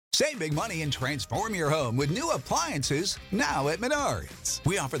Save big money and transform your home with new appliances now at Menards.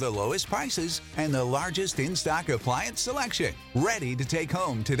 We offer the lowest prices and the largest in-stock appliance selection. Ready to take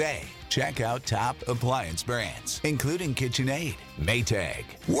home today. Check out top appliance brands, including KitchenAid, Maytag,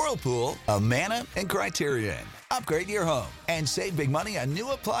 Whirlpool, Amana, and Criterion. Upgrade your home and save big money on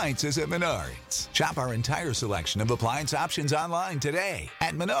new appliances at Menards. Shop our entire selection of appliance options online today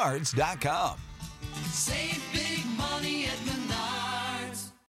at Menards.com. Save big money at Menards.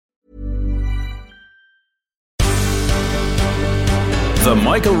 The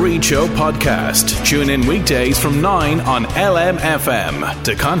Michael Reid Show podcast. Tune in weekdays from 9 on LMFM.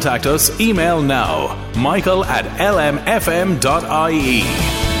 To contact us, email now, michael@lmfm.ie.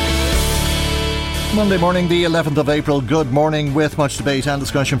 Monday morning, the 11th of April. Good morning, with much debate and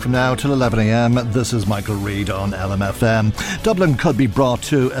discussion from now till 11 a.m. This is Michael Reid on LMFM. Dublin could be brought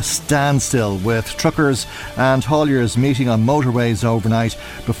to a standstill, with truckers and hauliers meeting on motorways overnight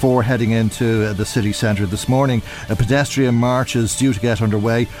before heading into the city centre this morning. A pedestrian march is due to get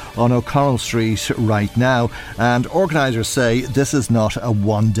underway on O'Connell Street right now, and organisers say this is not a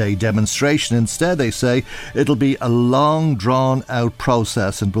one-day demonstration. Instead, they say it'll be a long, drawn-out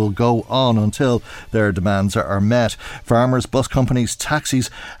process and will go on until their demands are met. Farmers, bus companies, taxis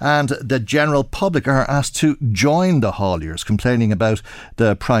and the general public are asked to join the hauliers, complaining about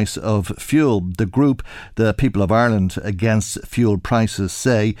the price of fuel. The group, the People of Ireland Against Fuel Prices,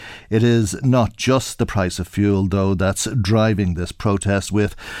 say it is not just the price of fuel, though, that's driving this protest,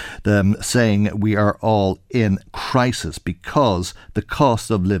 with them saying we are all in crisis because the cost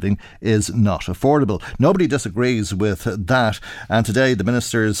of living is not affordable. Nobody disagrees with that, and today the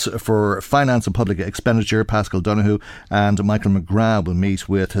Ministers for Finance and Public Expenditure, Paschal Donohoe and Michael McGrath, will meet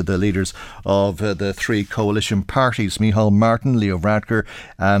with the leaders of the three coalition parties. Micheál Martin, Leo Varadkar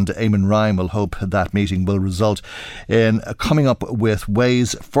and Eamon Ryan will hope that meeting will result in coming up with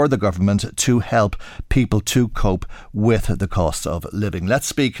ways for the government to help people to cope with the cost of living. Let's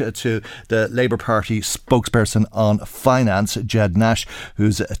speak to the Labour Party spokesperson on finance, Ged Nash,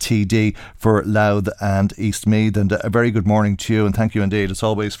 who's a TD for Louth and Eastmeath. And a very good morning to you, and thank you indeed, as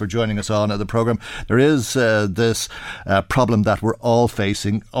always, for joining us on the programme. There is this problem that we're all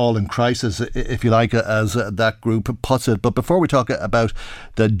facing, all in crisis, if you like, as that group puts it. But before we talk about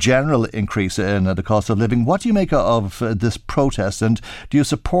the general increase in the cost of living, what do you make of this protest, and do you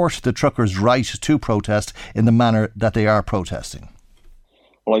support the truckers' right to protest in the manner that they are protesting?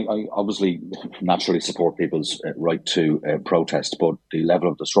 Well, I obviously naturally support people's right to protest, but the level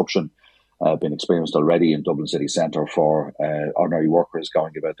of disruption been experienced already in Dublin city centre for ordinary workers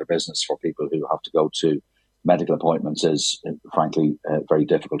going about their business, for people who have to go to medical appointments, is frankly very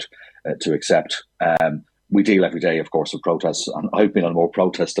difficult to accept. We deal every day, of course, with protests, and I've been on more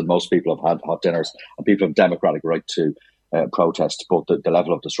protests than most people have had hot dinners, and people have democratic right to protest, but the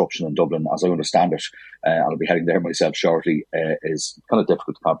level of disruption in Dublin, as I understand it, and I'll be heading there myself shortly, is kind of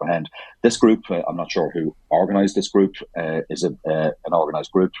difficult to comprehend. This group, I'm not sure who organised this group. Is it an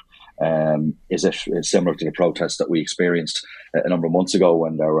organised group? Is it similar to the protests that we experienced a number of months ago,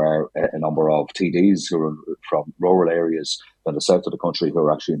 when there were a number of TDs who were from rural areas in the south of the country who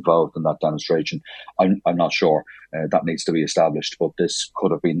were actually involved in that demonstration? I'm not sure. That needs to be established, but this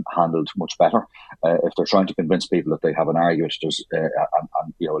could have been handled much better. If they're trying to convince people that they have an argument, there's a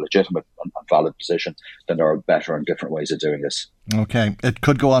legitimate and valid position, then there are better and different ways of doing this. Okay, it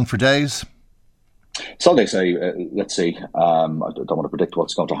could go on for days. So they say. Let's see. I don't want to predict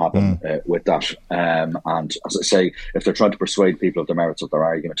what's going to happen with that. And as I say, if they're trying to persuade people of the merits of their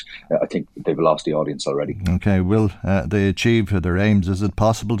argument, I think they've lost the audience already. Okay, will they achieve their aims? Is it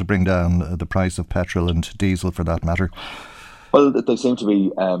possible to bring down the price of petrol and diesel, for that matter? Well, they seem to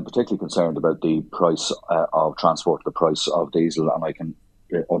be particularly concerned about the price of transport, the price of diesel, and I can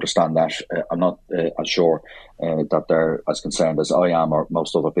understand that. I'm not as sure that they're as concerned as I am, or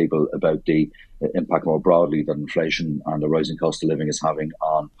most other people, about the impact more broadly that inflation and the rising cost of living is having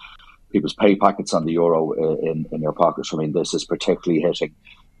on people's pay packets and the euro in their pockets. I mean, this is particularly hitting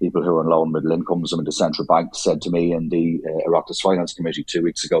people who are on low and middle incomes. I mean, the central bank said to me in the Oireachtas Finance Committee 2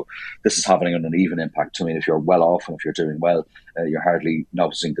 weeks ago, this is having an uneven impact. I mean, if you're well off and if you're doing well, you're hardly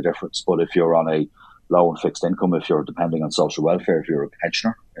noticing the difference. But if you're on a low and fixed income, if you're depending on social welfare, if you're a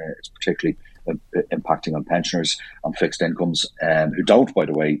pensioner, it's particularly impacting on pensioners on fixed incomes, who don't, by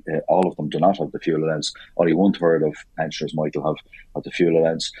the way, all of them do not have the fuel allowance. Only 1/3 of pensioners, Michael, have the fuel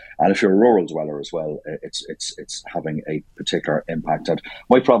allowance. And if you're a rural dweller as well, it's having a particular impact. And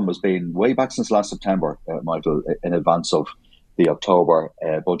my problem has been, way back since last September, Michael, in advance of the October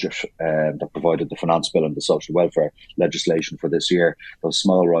budget that provided the finance bill and the social welfare legislation for this year, those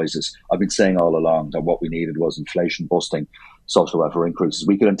small rises. I've been saying all along that what we needed was inflation busting social welfare increases.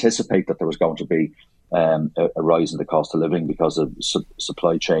 We could anticipate that there was going to be a rise in the cost of living because of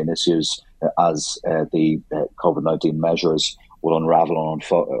supply chain issues as the COVID-19 measures will unravel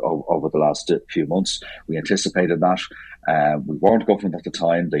over the last few months. We anticipated that. We weren't government at the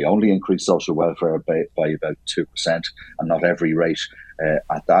time. They only increased social welfare by about 2%, and not every rate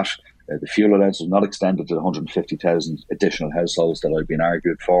at that. The fuel allowance was not extended to the 150,000 additional households that I've been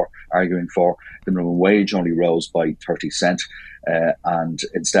arguing for. The minimum wage only rose by 30 cents, and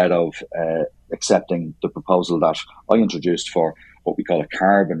instead of accepting the proposal that I introduced for what we call a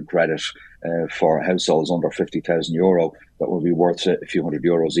carbon credit for households under €50,000 that will be worth a few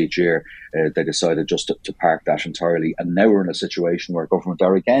 €100 each year, they decided just to park that entirely. And now we're in a situation where government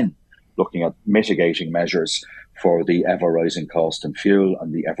are again looking at mitigating measures for the ever-rising cost in fuel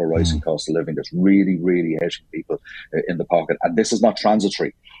and the ever-rising cost of living that's really, really hitting people in the pocket. And this is not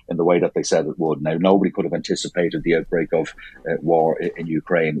transitory in the way that they said it would. Now, nobody could have anticipated the outbreak of war in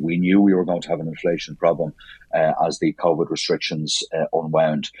Ukraine. We knew we were going to have an inflation problem as the COVID restrictions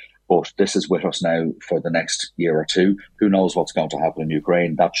unwound. But this is with us now for the next year or two. Who knows what's going to happen in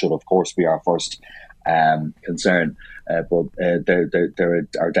Ukraine? That should, of course, be our first concern. But there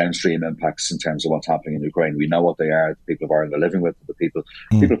are downstream impacts in terms of what's happening in Ukraine. We know what they are. The people of Ireland are living with them. The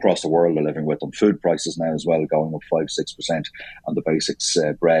people across the world are living with them. Food prices now as well going up 5-6% on the basics,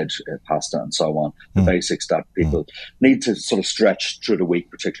 bread, pasta and so on. The basics that people need to sort of stretch through the week,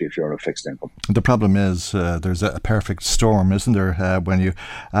 particularly if you're on a fixed income. The problem is there's a perfect storm, isn't there, when you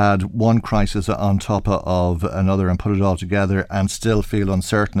add one crisis on top of another and put it all together and still feel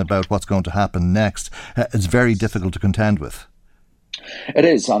uncertain about what's going to happen next. It's very difficult to contend with. It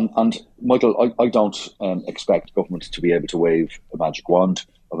is, and Michael, I don't expect government to be able to wave a magic wand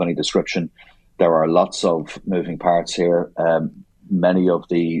of any description. There are lots of moving parts here. Many of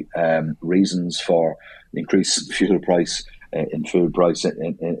the reasons for the increase in fuel price, in food price,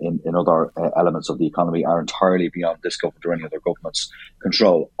 in other elements of the economy are entirely beyond this government or any other government's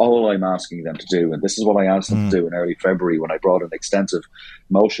control. All I'm asking them to do, and this is what I asked them to do in early February when I brought an extensive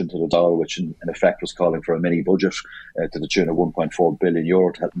motion to the Dáil, which in effect was calling for a mini budget to the tune of €1.4 billion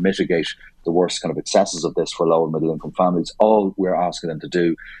to help mitigate the worst kind of excesses of this for low and middle income families. All we're asking them to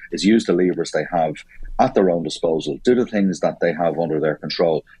do is use the levers they have at their own disposal, do the things that they have under their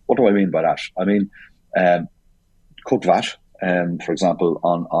control. What do I mean by that? I mean, cut VAT, for example,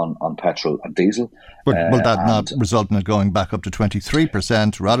 on petrol and diesel. But will that not result in it going back up to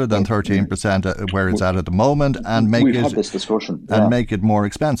 23% rather than 13% where it's at the moment, and make had this discussion and make it more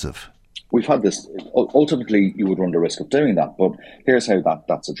expensive? We've had this. Ultimately, you would run the risk of doing that, but here's how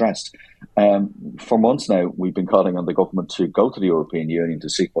that's addressed. For months now, we've been calling on the government to go to the European Union to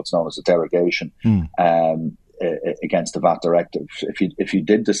seek what's known as a derogation against the VAT directive. If you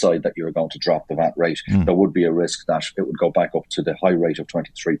did decide that you were going to drop the VAT rate, there would be a risk that it would go back up to the high rate of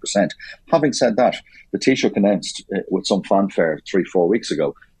 23%. Having said that, the Taoiseach announced with some fanfare 3-4 weeks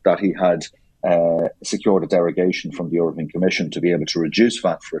ago that he had secured a derogation from the European Commission to be able to reduce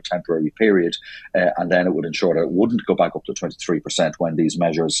VAT for a temporary period, and then it would ensure that it wouldn't go back up to 23% when these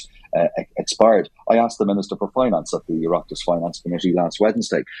measures expired. I asked the Minister for Finance at the Oireachtas Finance Committee last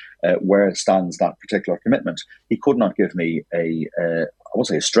Wednesday where stands that particular commitment. He could not give me I won't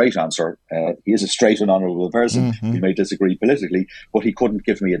say a straight answer. He is a straight and honourable person. We may disagree politically, but he couldn't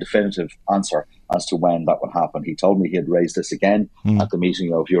give me a definitive answer as to when that would happen. He told me he had raised this again at the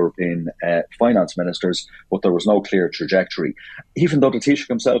meeting of European finance ministers, but there was no clear trajectory. Even though the Taoiseach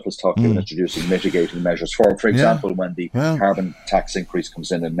himself was talking about introducing mitigating measures for example, when the carbon tax increase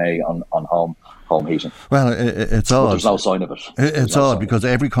comes in May on home heating. Well, it's odd. But there's no sign of it. It's odd because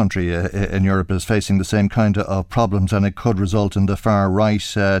every country in Europe is facing the same kind of problems, and it could result in the far right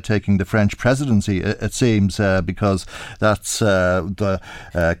taking the French presidency, it seems, because that's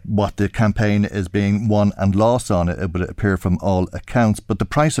what the campaign is being won and lost on, it would appear from all accounts. But the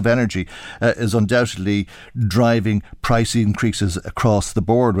price of energy is undoubtedly driving price increases across the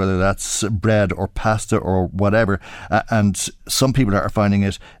board, whether that's bread or pasta or whatever, and some people are finding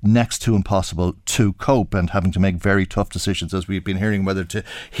it next to impossible to cope and having to make very tough decisions, as we've been hearing, whether to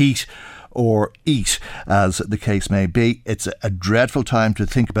heat or eat, as the case may be. It's a dreadful time to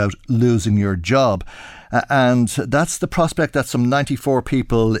think about losing your job. And that's the prospect that some 94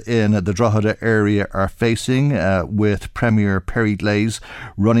 people in the Drogheda area are facing, with Premier Perry Glaze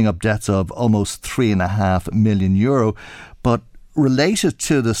running up debts of almost €3.5 million. But related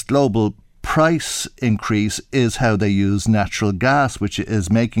to this global price increase is how they use natural gas, which is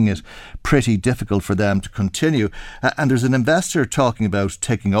making it pretty difficult for them to continue. And there's an investor talking about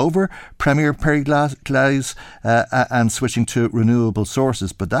taking over Premier Perryglaze and switching to renewable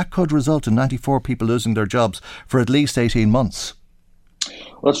sources. But that could result in 94 people losing their jobs for at least 18 months.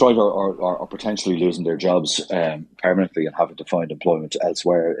 Well, that's right, or potentially losing their jobs permanently and having to find employment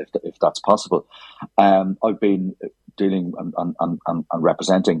elsewhere if that's possible. I've been dealing and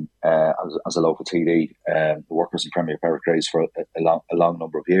representing as a local TD the workers in Premier Perryglaze for a long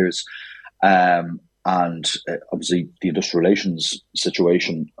number of years. And obviously the industrial relations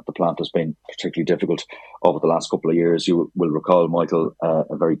situation at the plant has been particularly difficult over the last couple of years. You will recall, Michael,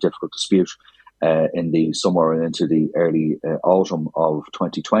 a very difficult dispute in the summer and into the early autumn of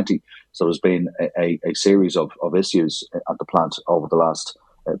 2020. So there's been a series of issues at the plant over the last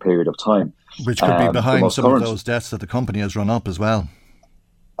period of time. Which could be behind some of those debts that the company has run up as well.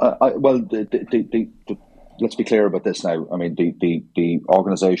 Let's be clear about this now. I mean, the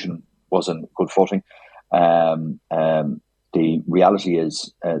organisation was in good footing. The reality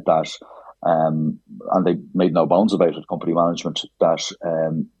is that, and they made no bones about it, company management, that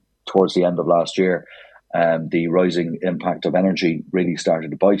towards the end of last year, the rising impact of energy really started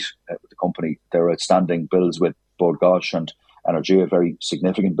to bite the company. There are outstanding bills with Bord Gáis and Energia, very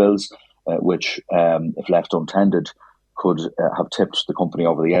significant bills, which, if left untended, could have tipped the company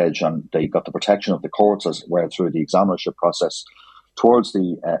over the edge. And they got the protection of the courts as well through the examinership process towards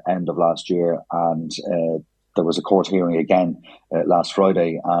the end of last year. And there was a court hearing again last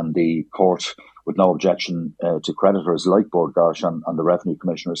Friday, and the court, with no objection to creditors like Bord Gáis and the revenue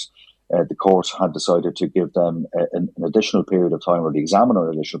commissioners, the court had decided to give them an additional period of time, or the examiner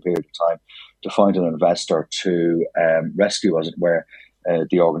an additional period of time, to find an investor to rescue, as it were,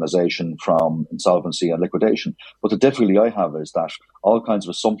 the organisation from insolvency and liquidation. But the difficulty I have is that all kinds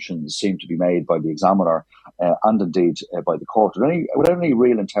of assumptions seem to be made by the examiner and indeed by the court, without any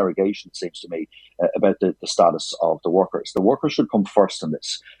real interrogation, it seems to me, about the status of the workers. The workers should come first in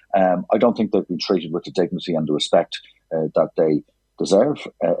this. I don't think they've been treated with the dignity and the respect that they deserve.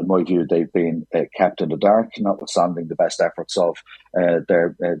 In my view, they've been kept in the dark, notwithstanding the best efforts of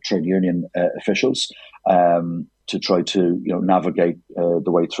their trade union officials to try to navigate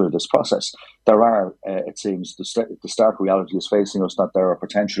the way through this process. There are, it seems, the stark reality is facing us that there are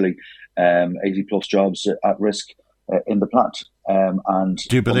potentially 80 plus jobs at risk in the plant. And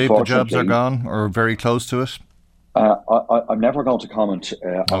do you believe the jobs are gone or very close to it? I'm never going to comment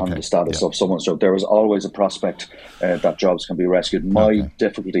on the status of someone's job. There is always a prospect that jobs can be rescued. My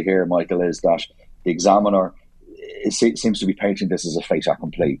difficulty here, Michael, is that the examiner seems to be painting this as a fait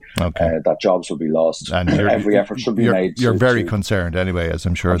accompli, that jobs will be lost. And every effort should be made. You're very concerned anyway, as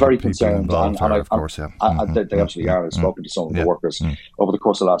I'm sure the people involved are, of course. They absolutely are. I've spoken to some of the workers over the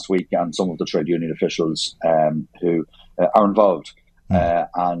course of last week, and some of the trade union officials who are involved.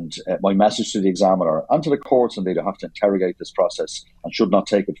 And my message to the examiner and to the courts, indeed, who have to interrogate this process and should not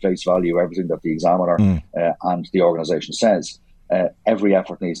take at face value everything that the examiner and the organisation says. Every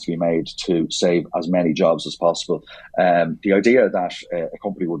effort needs to be made to save as many jobs as possible. The idea that a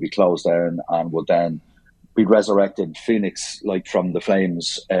company would be closed down and would then be resurrected, phoenix like from the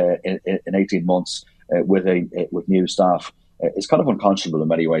flames in 18 months with new staff, is kind of unconscionable in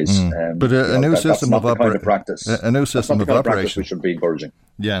many ways. But a new system of operation. A new system of operation, we should be encouraging.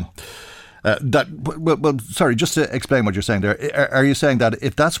 Yeah. Sorry, just to explain what you're saying there, are you saying that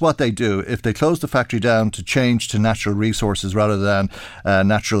if that's what they do, if they close the factory down to change to natural resources rather than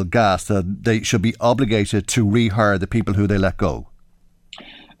natural gas, that they should be obligated to rehire the people who they let go?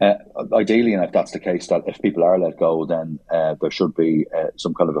 Ideally, and if that's the case, that if people are let go, then there should be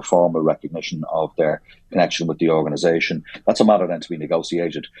some kind of a formal recognition of their connection with the organisation. That's a matter then to be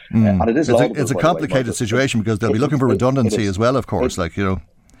negotiated. And it is it's a complicated situation because they'll be looking for redundancy as well, of course,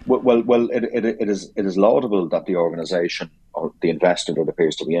 Well, it is laudable that the organisation or the investor that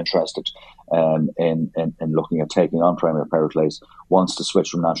appears to be interested in looking at taking on Premier Perryglaze wants to switch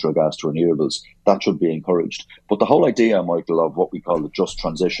from natural gas to renewables. That should be encouraged. But the whole idea, Michael, of what we call the just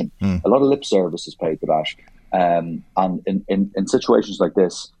transition, a lot of lip service is paid to that. And in situations like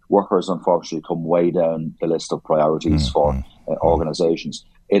this, workers unfortunately come way down the list of priorities for organisations.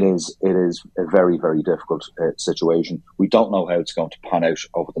 It is a very, very difficult situation. We don't know how it's going to pan out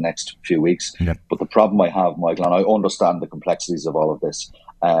over the next few weeks. But the problem I have, Michael, and I understand the complexities of all of this,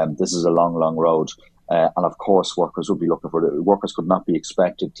 this is a long, long road. And of course, workers would be looking for it. Workers could not be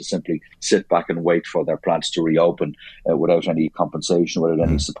expected to simply sit back and wait for their plants to reopen without any compensation, without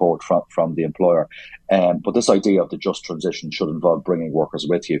any support from the employer. But this idea of the just transition should involve bringing workers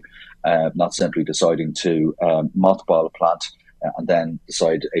with you, not simply deciding to mothball a plant and then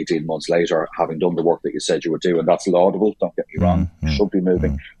decide 18 months later, having done the work that you said you would do, and that's laudable, don't get me wrong, you should be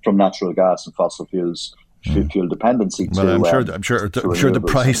moving from natural gas and fossil fuels, fuel dependency. Well, I'm sure the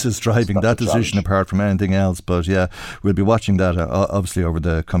price is driving that decision apart from anything else. But yeah, we'll be watching that obviously over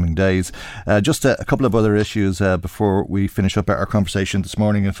the coming days. Just a couple of other issues before we finish up our conversation this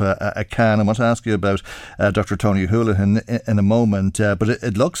morning, if I can. I want to ask you about Dr. Tony Holohan in a moment. But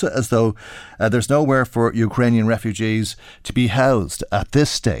it looks as though there's nowhere for Ukrainian refugees to be housed at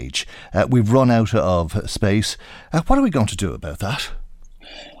this stage. We've run out of space. What are we going to do about that?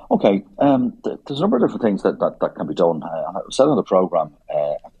 Okay, there's a number of different things that can be done. I said on the programme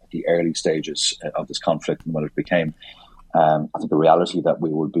at the early stages of this conflict, and when it became, I think, the reality that we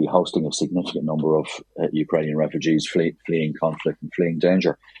would be hosting a significant number of Ukrainian refugees fleeing conflict and fleeing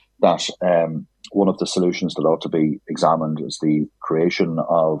danger, that one of the solutions that ought to be examined is the creation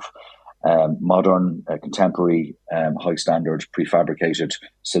of modern, contemporary, high standard, prefabricated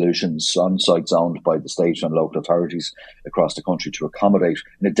solutions on sites owned by the state and local authorities across the country to accommodate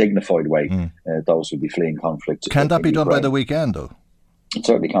in a dignified way those who will be fleeing conflict. Can that be done by the weekend, though? It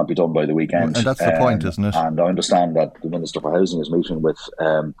certainly can't be done by the weekend. And that's the point, isn't it? And I understand that the Minister for Housing is meeting with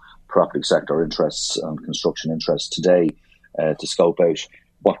property sector interests and construction interests today to scope out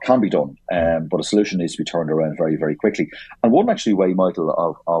what can be done, but a solution needs to be turned around very, very quickly. And one actually way,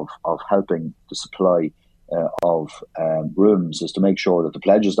 Michael, of helping the supply of rooms is to make sure that the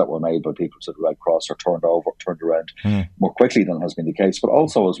pledges that were made by people to the Red Cross are turned around more quickly than has been the case. But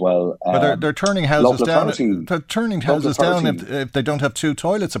also as well, but they're turning houses down. They're turning houses down if they don't have 2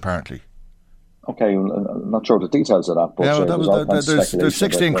 toilets, apparently. Okay, I'm not sure the details of that. But there's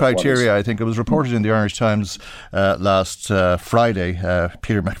 16 criteria. I think it was reported in the Irish Times last Friday.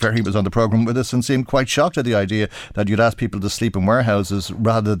 Peter McVerry was on the programme with us and seemed quite shocked at the idea that you'd ask people to sleep in warehouses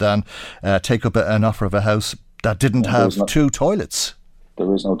rather than take up an offer of a house that didn't have 2 toilets.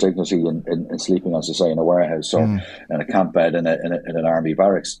 There is no dignity in sleeping, as I say, in a warehouse or in a camp bed in an army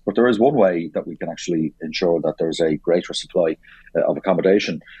barracks. But there is one way that we can actually ensure that there's a greater supply of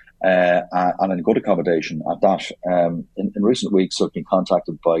accommodation. And in good accommodation at that. In recent weeks, I've been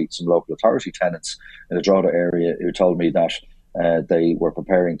contacted by some local authority tenants in the Drogheda area who told me that they were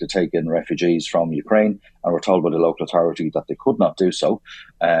preparing to take in refugees from Ukraine and were told by the local authority that they could not do so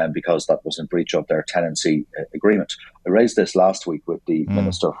because that was in breach of their tenancy agreement. I raised this last week with the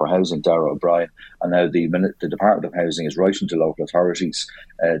Minister for Housing, Darragh O'Brien, and now the Department of Housing is writing to local authorities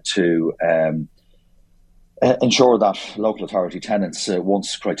to ensure that local authority tenants,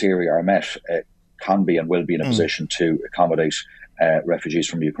 once criteria are met, can be and will be in a position to accommodate refugees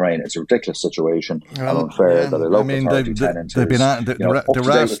from Ukraine. It's a ridiculous situation and unfair that a local authority tenant they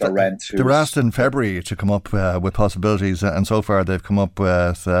were asked in February to come up with possibilities, and so far they've come up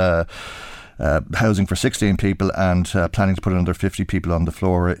with housing for 16 people and planning to put another 50 people on the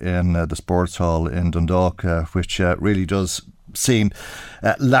floor in the sports hall in Dundalk, which really does seem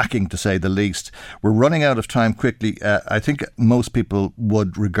lacking, to say the least. We're running out of time quickly. I think most people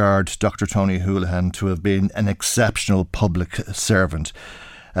would regard Dr. Tony Holohan to have been an exceptional public servant.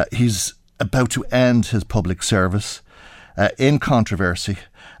 He's about to end his public service in controversy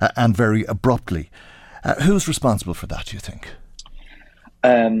and very abruptly. Who's responsible for that, do you think?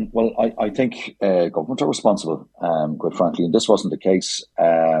 Well, I think government are responsible, quite frankly, and this wasn't the case.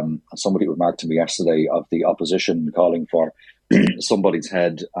 Somebody remarked to me yesterday of the opposition calling for somebody's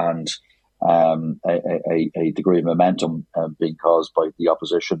head and a degree of momentum being caused by the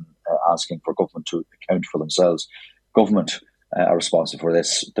opposition asking for government to account for themselves. Government are responsible for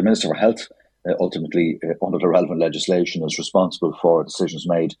this. The Minister for Health, ultimately, under the relevant legislation, is responsible for decisions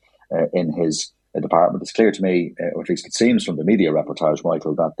made in his department. It's clear to me, or at least it seems from the media reportage,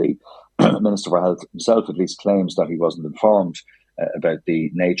 Michael, that the Minister for Health himself at least claims that he wasn't informed about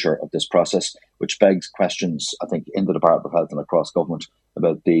the nature of this process, which begs questions, I think, in the Department of Health and across government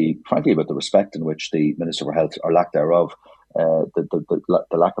about the respect in which the Minister for Health, or lack thereof, the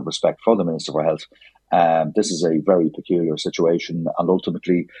lack of respect for the Minister for Health. This is a very peculiar situation, and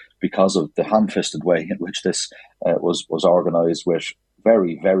ultimately, because of the ham-fisted way in which this was organised with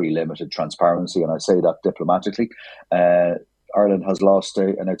very, very limited transparency, and I say that diplomatically, Ireland has lost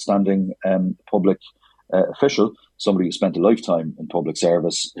an outstanding public official, somebody who spent a lifetime in public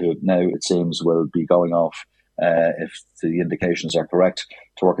service, who now, it seems, will be going off, if the indications are correct,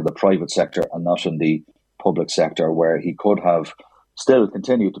 to work in the private sector and not in the public sector, where he could have still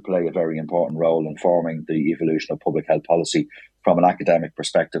continued to play a very important role in forming the evolution of public health policy from an academic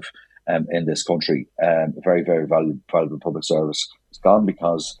perspective in this country. Very, very valuable public service. It's gone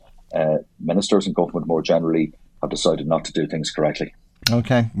because ministers and government more generally have decided not to do things correctly.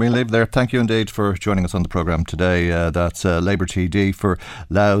 OK, we'll leave there. Thank you indeed for joining us on the programme today. That's Labour TD for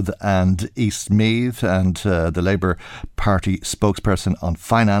Louth and Eastmeath, and the Labour Party spokesperson on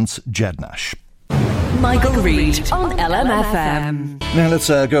finance, Jed Nash. Michael Reid on LMFM. Now let's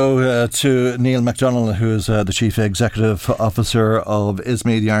go to Neil MacDonald, who is the Chief Executive Officer of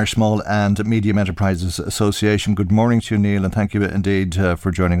ISME, the Irish Small and Medium Enterprises Association. Good morning to you, Neil, and thank you indeed for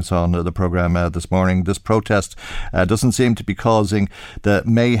joining us on the programme this morning. This protest doesn't seem to be causing the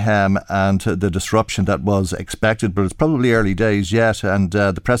mayhem and the disruption that was expected, but it's probably early days yet, and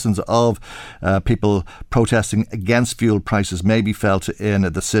the presence of people protesting against fuel prices may be felt in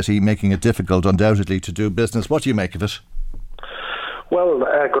the city, making it difficult, undoubtedly, to do business. What do you make of it? Well,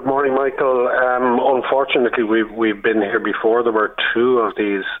 good morning, Michael. Unfortunately, we've been here before. There were two of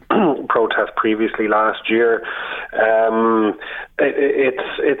these protests previously last year.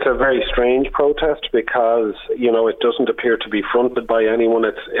 It's a very strange protest because it doesn't appear to be fronted by anyone.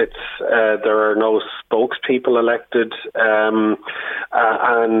 There are no spokespeople elected,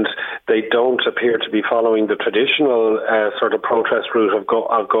 and they don't appear to be following the traditional sort of protest route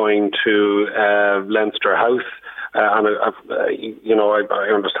of going to Leinster House. And I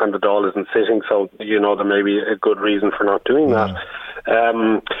understand the Dáil isn't sitting, so there may be a good reason for not doing that.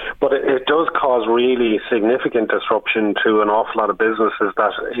 But it does cause really significant disruption to an awful lot of businesses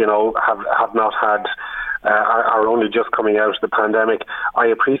that have not had. Are only just coming out of the pandemic. I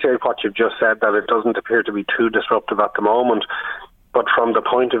appreciate what you've just said, that it doesn't appear to be too disruptive at the moment. But from the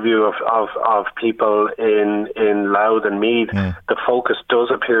point of view of people in Louth and Meath, the focus does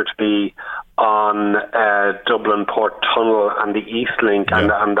appear to be on Dublin Port Tunnel and the East Link,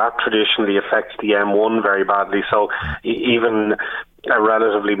 and that traditionally affects the M1 very badly. So even a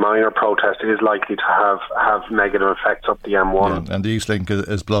relatively minor protest is likely to have negative effects up the M1. Yeah, and the East Link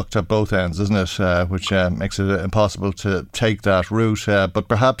is blocked at both ends, isn't it? Which makes it impossible to take that route. But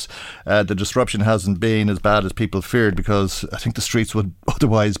perhaps the disruption hasn't been as bad as people feared, because I think the streets would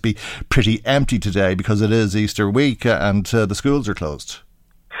otherwise be pretty empty today because it is Easter week and the schools are closed.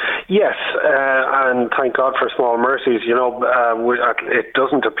 Yes, and thank God for small mercies. It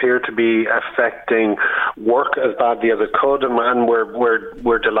doesn't appear to be affecting work as badly as it could, and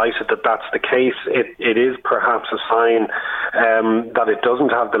we're delighted that that's the case. It is perhaps a sign that it doesn't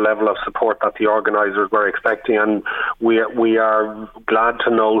have the level of support that the organisers were expecting, and we are glad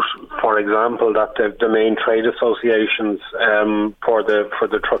to note, for example, that the main trade associations for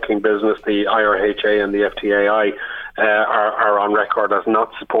the trucking business, the IRHA and the FTAI, are on record as not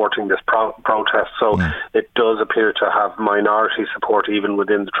supporting this protest. So it does appear to have minority support even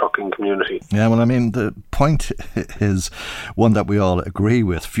within the trucking community. Yeah, well, I mean, the point is one that we all agree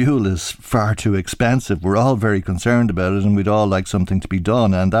with. Fuel is far too expensive. We're all very concerned about it, and we'd all like something to be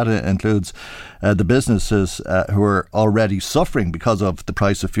done. And that includes the businesses who are already suffering because of the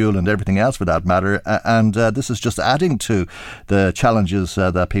price of fuel and everything else for that matter. And this is just adding to the challenges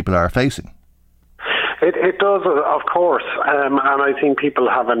that people are facing. It does, of course, and I think people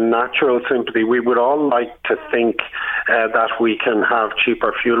have a natural sympathy. We would all like to think that we can have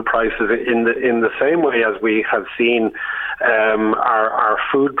cheaper fuel prices in the same way as we have seen our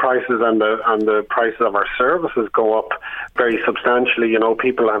food prices and the prices of our services go up very substantially.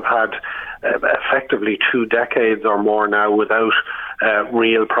 People have had effectively 2 decades or more now without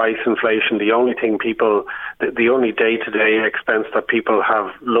real price inflation. The only thing the only day-to-day expense that people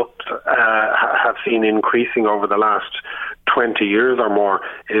have seen increasing over the last 20 years or more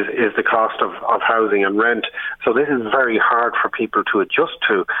is the cost of housing and rent. So this is very hard for people to adjust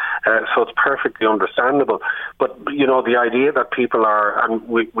to. So it's perfectly understandable. But, the idea that people are, and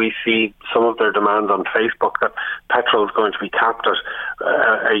we see some of their demands on Facebook, that petrol is going to be capped at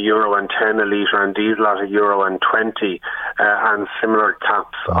 €1.10 a litre and diesel at €1.20, and similar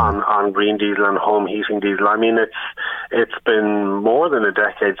caps on green diesel and home heating diesel. I mean, it's been more than a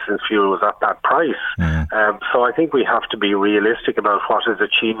decade since fuel was at that price. So I think we have to be realistic about what is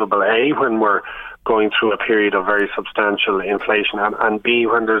achievable, A, when we're going through a period of very substantial inflation, and B,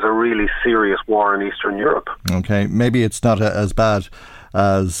 when there's a really serious war in Eastern Europe. Okay, maybe it's not as bad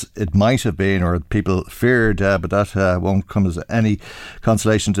as it might have been or people feared, but that won't come as any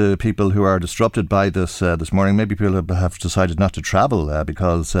consolation to people who are disrupted by this morning. Maybe people have decided not to travel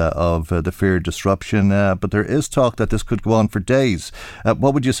because of the feared disruption, but there is talk that this could go on for days.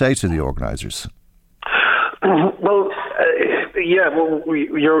 What would you say to the organisers? Well,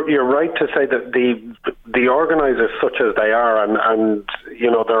 you're right to say that the organisers, such as they are, and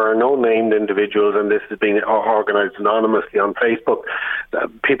there are no named individuals, and this is being organised anonymously on Facebook.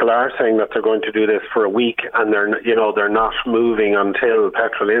 People are saying that they're going to do this for a week, and they're not moving until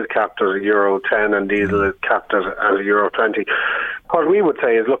petrol is capped at €1.10 and diesel is capped at €1.20. What we would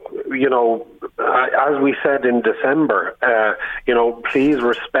say is, look, as we said in December, please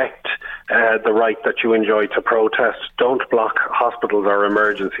respect the right that you enjoy to protest. Don't block hospitals or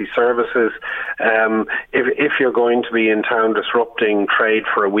emergency services. If you're going to be in town disrupting trade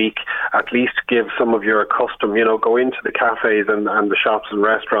for a week, at least give some of your custom, go into the cafes and the shops and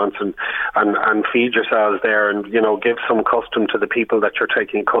restaurants and feed yourselves there, and, give some custom to the people that you're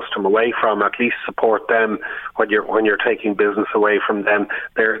taking custom away from. At least support them when you're taking business away from them.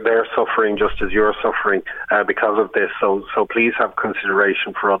 They're suffering just as you're suffering because of this. So please have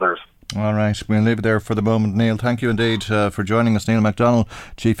consideration for others. All right, we'll leave it there for the moment. Neil, thank you indeed for joining us. Neil MacDonald,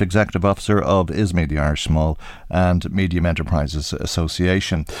 Chief Executive Officer of ISME, the Irish Small and Medium Enterprises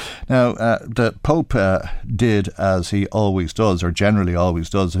Association. Now, the Pope did as he always does, or generally always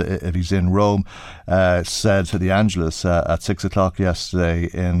does if he's in Rome, said to the Angelus at 6 o'clock yesterday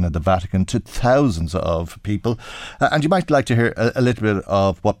in the Vatican to thousands of people. And you might like to hear a little bit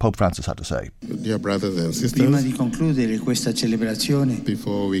of what Pope Francis had to say. Dear brothers and sisters, prima di concludere questa celebrazione,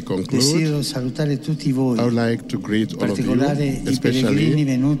 before we conclude, desidero salutare tutti voi, I would like to greet all of you, i pellegrini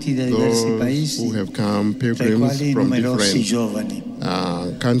venuti da diversi those paesi, who have come, tra i pilgrims quali from numerosi different giovani.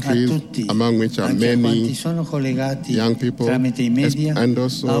 Countries, tutti, among which are anche many sono collegati young people, tramite i media, and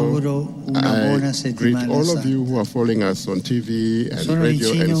also auguro una buona I greet settimana all of santa. you who are following us on TV and Sono radio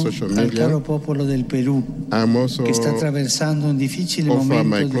and vicino social al media. caro popolo del Perù, I'm also che sta attraversando un difficile offer my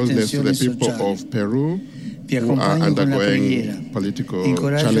momento di closeness to the tensione people sociale. of Peru, Vi who are accompagno con la preghiera. undergoing political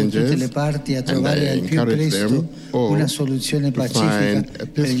Incoraggio tutte le challenges, parti a and trovare I al più encourage presto them all una soluzione to pacifica find a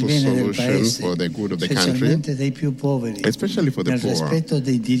per il peaceful bene del solution paese, for the good of the country, specialmente dei più poveri, especially for the nel poor, rispetto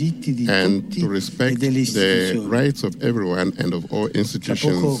dei diritti di and tutti to e respect delle the istituzioni. rights of everyone and of all Tra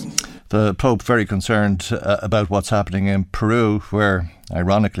institutions. poco The Pope very concerned about what's happening in Peru, where,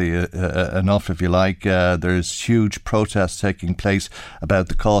 ironically enough, if you like, there's huge protests taking place about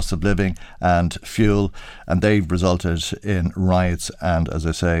the cost of living and fuel, and they've resulted in riots. And as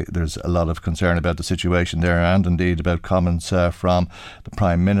I say, there's a lot of concern about the situation there, and indeed about comments from the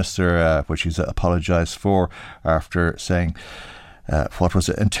Prime Minister, which he's apologised for after saying what was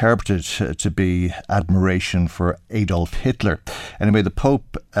interpreted to be admiration for Adolf Hitler. Anyway, the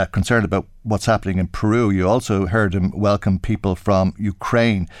Pope, concerned about what's happening in Peru, you also heard him welcome people from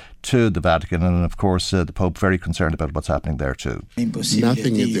Ukraine to the Vatican, and of course the Pope very concerned about what's happening there too.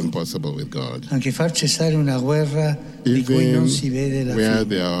 Nothing is impossible with God. Anche far cessare una guerra di cui non si vede la where fine.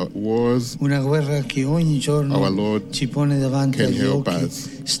 there are wars, Una guerra che ogni giorno our Lord ci pone davanti can agli help occhi us.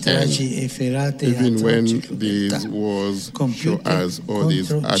 stragi e ferate even when atroci these wars show compiute us all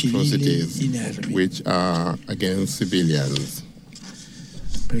these contro civili atrocities inermi. which are against civilians.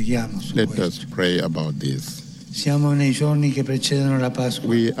 Preghiamo su Let questo. us pray about this. Siamo nei giorni che precedono la Pasqua.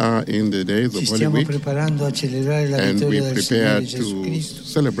 We are in the days Ci of Holy stiamo Week, preparando a celebrare la and we vittoria del Signore prepare Gesù to Cristo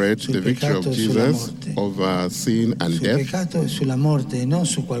celebrate sul the victory of peccato e sulla Jesus morte. over sin and Sul death, peccato e sulla morte e non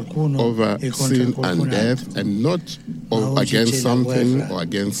su qualcuno over e contro sin qualcun and altro. death, and not Ma oggi against c'è la something guerra, or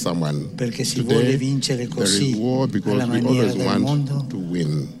against someone. perché si vuole Today, vincere there is così war because alla we maniera always del want mondo. to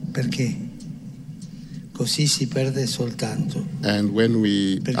win. Perché? Così si perde soltanto. And when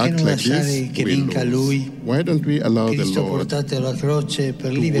we Perché act non like lasciare this, che we vinca lose. Lui, Why don't we allow the Cristo Lord portato alla croce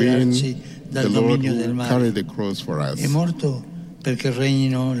per to liberarci win, dal the Lord dominio del who male? carried the cross for us? È morto perché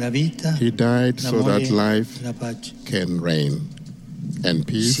regnino la vita, He died so l'amore, that life la pace. can reign and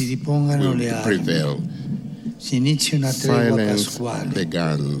peace Si ripongano will le armi. prevail. Si inizi una tregua Silence pasquale, the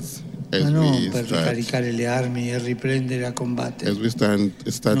guns as ma non we per start, ricaricare le armi e riprendere a combattere. as we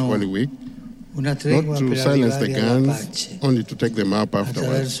start No. Holy Week. Una Not tregua to per silence the arrivare alla guns, pace only to take them up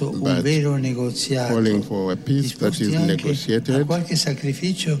afterwards, attraverso un but vero negoziato, calling for a peace that disposti is anche a negotiated qualche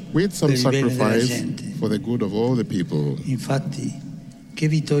sacrificio with some per il bene della sacrifice gente. for the good of all the people. Infatti, che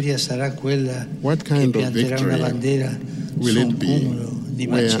vittoria sarà quella What che kind of pianterà una victory bandiera will su it un be cumulo di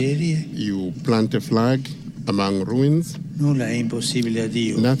where macerie? you plant a flag among ruins? Nulla è impossibile a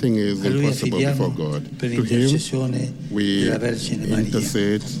Dio. Nothing is A Lui impossible before affidiamo God. per To Him intercessione we della Vergine Maria.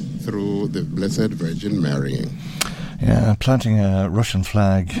 intercede through the Blessed Virgin Mary. Yeah, planting a Russian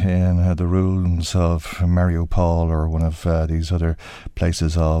flag in the ruins of Mariupol or one of these other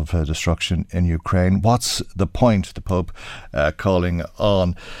places of destruction in Ukraine. What's the point? The Pope calling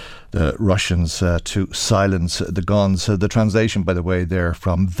on the Russians to silence the guns. The translation, by the way, there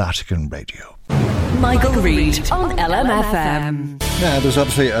from Vatican Radio. Michael Reid on LMFM. Yeah, there's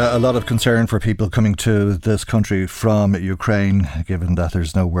obviously a lot of concern for people coming to this country from Ukraine, given that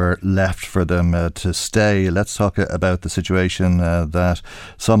there's nowhere left for them to stay. Let's talk about the situation that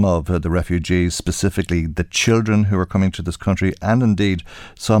some of the refugees, specifically the children who are coming to this country, and indeed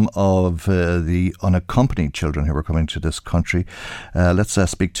some of the unaccompanied children who are coming to this country. Let's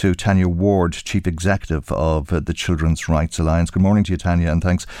speak to Tanya Ward, Chief Executive of the Children's Rights Alliance. Good morning to you, Tanya, and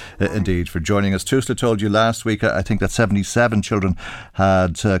thanks indeed for joining us. TUSLA told you last week, I think, that 77 children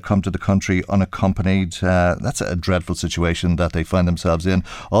had come to the country unaccompanied. That's a dreadful situation that they find themselves in.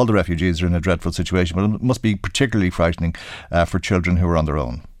 All the refugees are in a dreadful situation, but it must be particularly frightening for children who are on their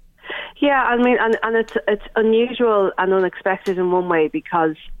own. Yeah, I mean, and it's unusual and unexpected in one way,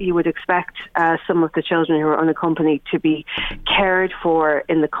 because you would expect some of the children who are unaccompanied to be cared for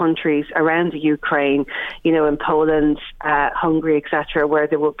in the countries around the Ukraine, you know, in Poland, Hungary, etc., where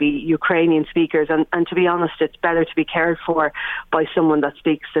there will be Ukrainian speakers. And to be honest, it's better to be cared for by someone that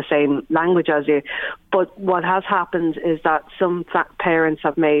speaks the same language as you. But what has happened is that some parents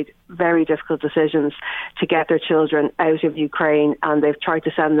have made very difficult decisions to get their children out of Ukraine, and they've tried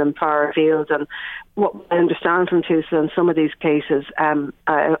to send them far afield. And what I understand from TUSLA in some of these cases,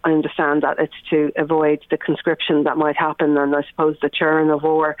 I understand that it's to avoid the conscription that might happen, and I suppose the churn of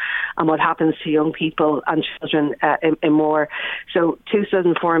war and what happens to young people and children in war. So TUSLA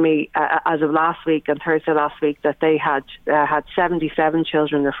informed me as of last week, on Thursday last week, that they had 77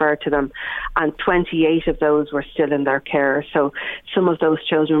 children referred to them, and 28 of those were still in their care. So some of those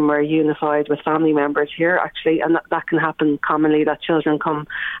children were unified with family members here, actually, and that can happen commonly, that children come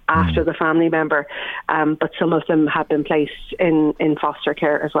after the family member. But some of them have been placed in foster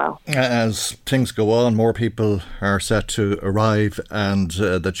care as well. As things go on, more people are set to arrive, and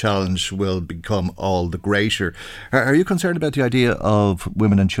the challenge will become all the greater. Are you concerned about the idea of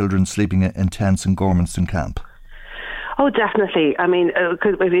women and children sleeping in tents in Gormanston camp? Oh, definitely. I mean,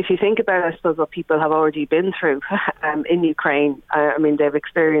 cause if you think about, I suppose, what people have already been through in Ukraine, I mean, they've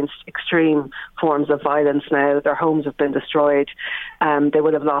experienced extreme forms of violence now. Their homes have been destroyed. They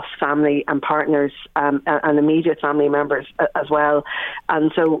would have lost family and partners and immediate family members as well.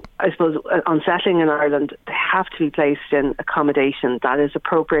 And so I suppose on settling in Ireland, they have to be placed in accommodation that is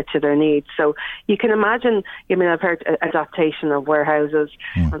appropriate to their needs. So you can imagine, I mean, I've heard adaptation of warehouses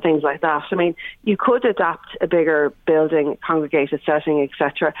and things like that. I mean, you could adapt a bigger building, congregated setting,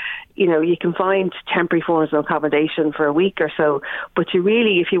 etc. You know, you can find temporary forms of accommodation for a week or so, but you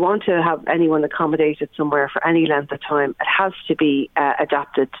really, if you want to have anyone accommodated somewhere for any length of time, it has to be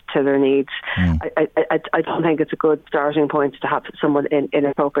adapted to their needs. I don't think it's a good starting point to have someone in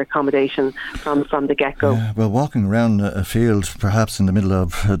appropriate accommodation from the get-go. Well, walking around a field perhaps in the middle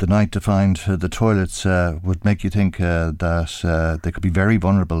of the night to find the toilets would make you think that they could be very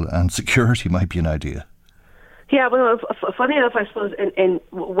vulnerable, and security might be an idea. Yeah, well, funny enough, I suppose, in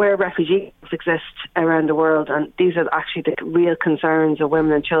where refugees exist around the world, and these are actually the real concerns of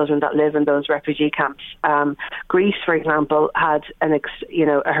women and children that live in those refugee camps. Greece, for example, had a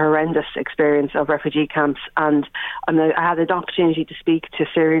horrendous experience of refugee camps, and I had an opportunity to speak to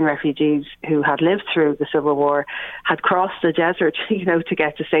Syrian refugees who had lived through the civil war, had crossed the desert, to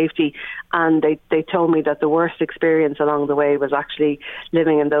get to safety, and they told me that the worst experience along the way was actually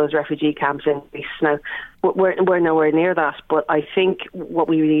living in those refugee camps in Greece. Now, we're nowhere near that, but I think what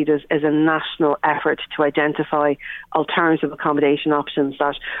we need is a national effort to identify alternative accommodation options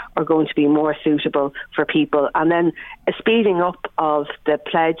that are going to be more suitable for people. And then a speeding up of the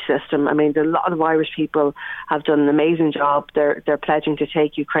pledge system. I mean, a lot of Irish people have done an amazing job. They're pledging to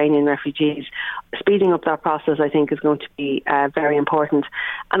take Ukrainian refugees. Speeding up that process, I think, is going to be very important.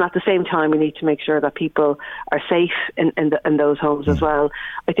 And at the same time, we need to make sure that people are safe in those homes as well.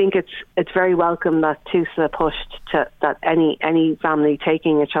 I think it's very welcome that TUSLA pushed that any family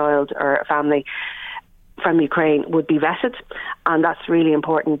taking a child or a family from Ukraine would be vetted, and that's really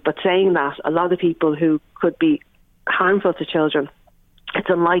important. But saying that, a lot of people who could be harmful to children, it's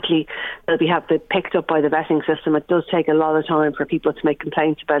unlikely they'll be picked up by the vetting system. It does take a lot of time for people to make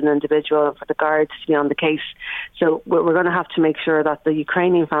complaints about an individual and for the guards to be on the case. So we're going to have to make sure that the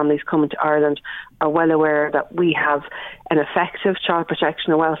Ukrainian families coming to Ireland are well aware that we have an effective child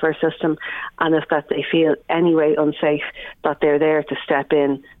protection and welfare system, and if that they feel anyway unsafe, that they're there to step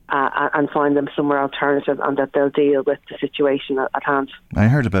in and find them somewhere alternative, and that they'll deal with the situation at hand. I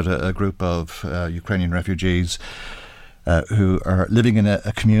heard about a group of Ukrainian refugees who are living in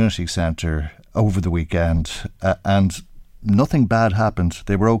a community centre over the weekend, and nothing bad happened.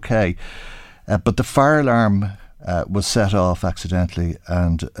 They were okay. But the fire alarm was set off accidentally,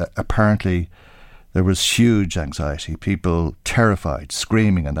 and apparently there was huge anxiety, people terrified,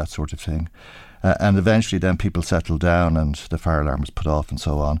 screaming and that sort of thing. and eventually then people settled down and the fire alarm was put off and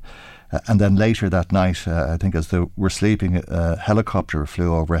so on. And then later that night, I think as they were sleeping, a helicopter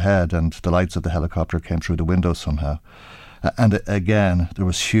flew overhead and the lights of the helicopter came through the window somehow. And again, there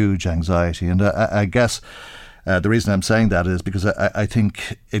was huge anxiety. And I guess the reason I'm saying that is because I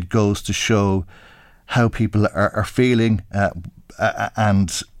think it goes to show how people are feeling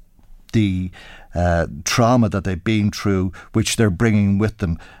and the trauma that they've been through, which they're bringing with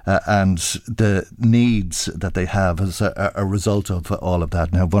them, and the needs that they have as a result of all of that,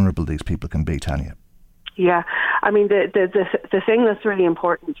 and how vulnerable these people can be, Tanya. Yeah, I mean, the thing that's really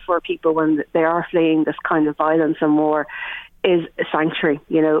important for people when they are fleeing this kind of violence and war is a sanctuary,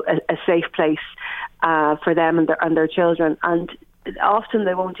 a safe place for them and their children. And often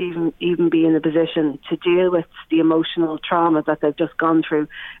they won't even be in a position to deal with the emotional trauma that they've just gone through.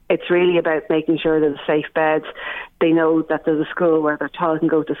 It's really about making sure there's safe beds. They know that there's a school where their child can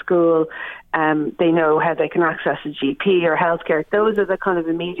go to school. They know how they can access a GP or healthcare. Those are the kind of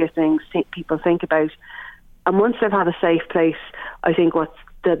immediate things people think about. And once they've had a safe place, I think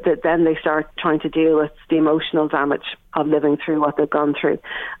then they start trying to deal with the emotional damage of living through what they've gone through.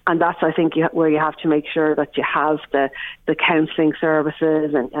 And that's, I think, where you have to make sure that you have the counselling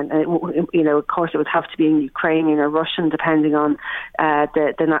services and of course it would have to be in Ukrainian or Russian depending on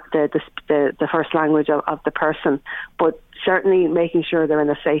the first language of the person. But certainly making sure they're in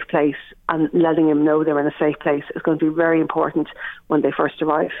a safe place and letting them know they're in a safe place is going to be very important when they first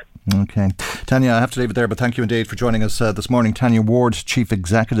arrive. Okay. Tanya, I have to leave it there, but thank you indeed for joining us this morning. Tanya Ward, Chief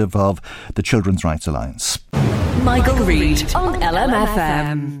Executive of the Children's Rights Alliance. Michael Reid on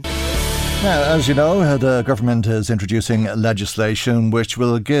LMFM. Now, as you know, the government is introducing legislation which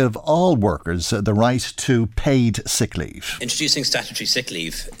will give all workers the right to paid sick leave. Introducing statutory sick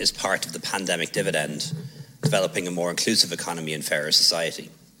leave is part of the pandemic dividend, developing a more inclusive economy and fairer society.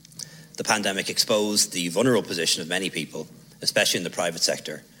 The pandemic exposed the vulnerable position of many people, especially in the private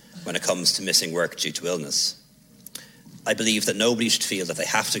sector, when it comes to missing work due to illness. I believe that nobody should feel that they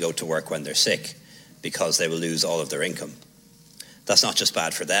have to go to work when they're sick because they will lose all of their income. That's not just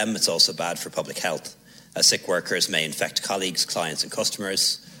bad for them, it's also bad for public health, as sick workers may infect colleagues, clients and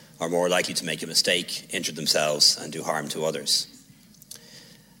customers, are more likely to make a mistake, injure themselves and do harm to others.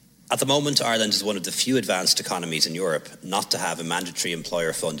 At the moment, Ireland is one of the few advanced economies in Europe not to have a mandatory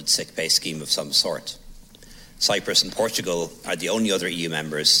employer-funded sick pay scheme of some sort. Cyprus and Portugal are the only other EU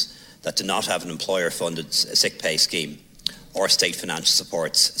members that do not have an employer-funded sick pay scheme or state financial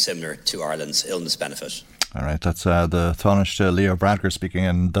supports similar to Ireland's illness benefit. All right, that's the Taoiseach Leo Varadkar speaking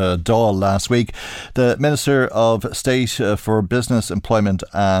in the Dáil last week. The Minister of State for Business, Employment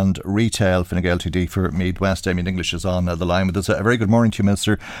and Retail, Fine Gael TD for Meath West, Damien English, is on the line with us. A very good morning to you,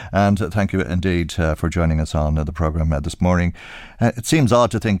 Minister, and thank you indeed for joining us on the programme this morning. It seems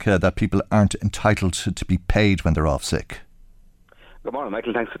odd to think that people aren't entitled to be paid when they're off sick. Good morning,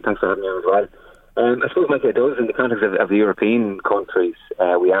 Michael. Thanks for having me on as well. I suppose, Michael, it does in the context of the European countries.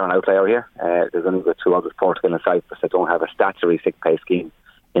 We are an outlier here. There's only got two others, Portugal and Cyprus, that don't have a statutory sick pay scheme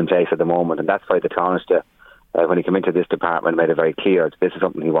in place at the moment, and that's why the Taoiseach, when he came into this department, made it very clear that this is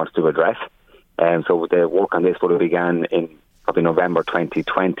something he wants to address. So the work on this would have began in probably November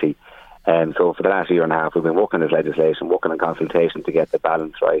 2020. So for the last year and a half, we've been working on this legislation, working on consultation to get the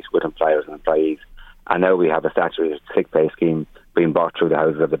balance right with employers and employees. And now we have a statutory sick pay scheme being brought through the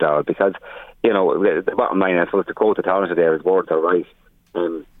Houses of the Dáil. Because, the bottom line, I suppose, to quote the Taoiseach there, his words are right.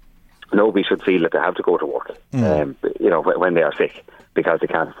 Nobody should feel that they have to go to work, when they are sick, because they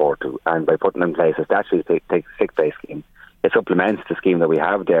can't afford to. And by putting in place a statutory sick pay scheme, it supplements the scheme that we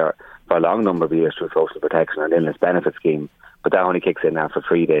have there for a long number of years through social protection and illness benefit scheme. But that only kicks in after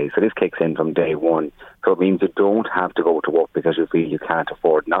 3 days. So this kicks in from day one. So it means you don't have to go to work because you feel you can't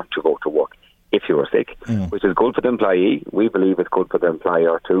afford not to go to work if you are sick, which is good for the employee. We believe it's good for the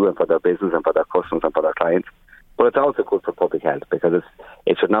employer too, and for their business and for their customers and for their clients. But it's also good for public health, because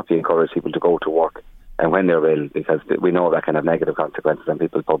it should not be encouraged people to go to work and when they're ill, because we know that can have negative consequences on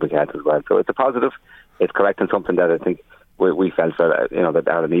people's public health as well. So it's a positive. It's correct, and something that I think we felt that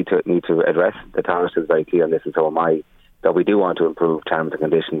Ireland need to address. The Taoiseach is very clear on this, and so am I, that we do want to improve terms and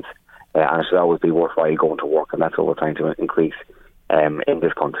conditions, and it should always be worthwhile going to work, and that's what we're trying to increase in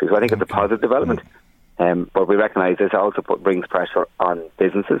this country. So I think it's a positive development, but we recognise this also brings pressure on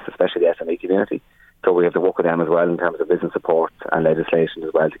businesses, especially the SME community. So we have to work with them as well in terms of business support and legislation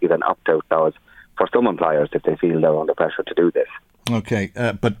as well, to give an opt-out clause for some employers if they feel they're under pressure to do this. Okay,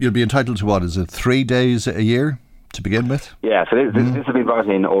 but you'll be entitled to, what is it, 3 days a year to begin with? Yeah, so this has been brought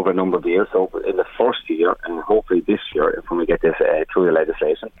in over a number of years. So in the first year, and hopefully this year, when we get this through the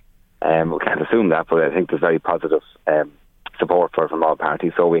legislation, we can't assume that, but I think there's very positive support for it from all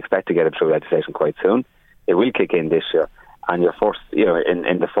parties. So we expect to get it through legislation quite soon. It will kick in this year. And your first,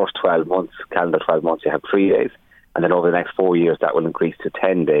 in the first 12 months, calendar 12 months, you have 3 days. And then over the next 4 years, that will increase to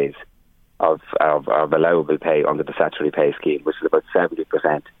 10 days of allowable pay under the statutory pay scheme, which is about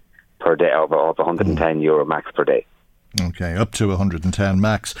 70% per day of €110 max per day. Okay, up to 110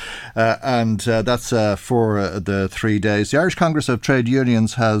 max. And that's for the 3 days. The Irish Congress of Trade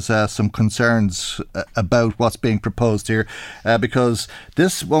Unions has some concerns about what's being proposed here because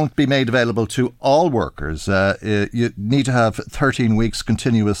this won't be made available to all workers. You need to have 13 weeks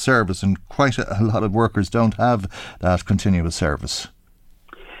continuous service, and quite a lot of workers don't have that continuous service.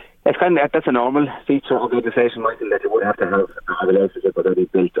 That's a normal feature of legislation, Michael, that you would have to have a relationship already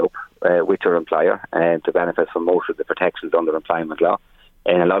built up with your employer to benefit from most of the protections under employment law.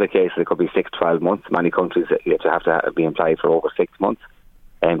 In a lot of cases, it could be 6-12 months. Many countries, you have to be employed for over 6 months.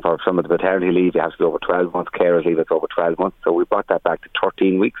 And for some of the paternity leave, you have to be over 12 months. Carers leave, it's over 12 months. So we brought that back to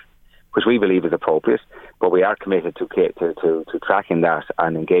 13 weeks, which we believe is appropriate. But we are committed to tracking that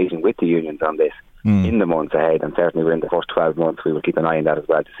and engaging with the unions on this in the months ahead, and certainly within the first 12 months we will keep an eye on that as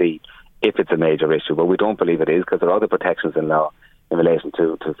well to see if it's a major issue. But we don't believe it is, because there are other protections in law in relation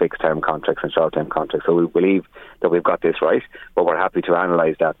to fixed term contracts and short term contracts. So we believe that we've got this right, but we're happy to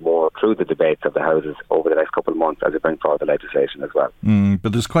analyse that more through the debates of the Houses over the next couple of months as we bring forward the legislation as well.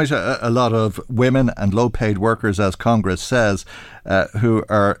 But there's quite a lot of women and low paid workers, as Congress says, who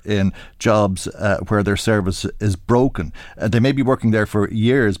are in jobs where their service is broken. They may be working there for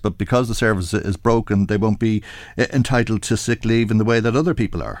years, but because the service is broken, they won't be entitled to sick leave in the way that other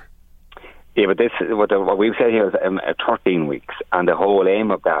people are. Yeah, but what we've said here is 13 weeks, and the whole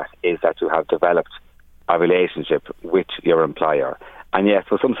aim of that is that you have developed a relationship with your employer. And yes,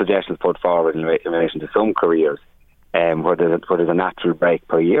 so some suggestions put forward in relation to some careers where there's a natural break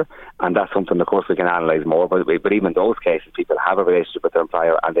per year, and that's something, of course, we can analyse more. But even in those cases, people have a relationship with their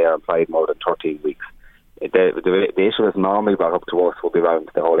employer and they are employed more than 13 weeks. The issue that's normally brought up to us will be around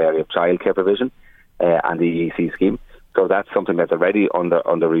the whole area of childcare provision and the EEC scheme. So that's something that's already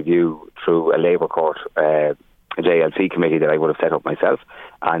under review through a Labour Court JLC committee that I would have set up myself,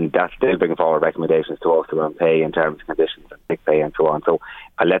 and that's still bringing forward recommendations to us around pay and terms and conditions and sick pay and so on. So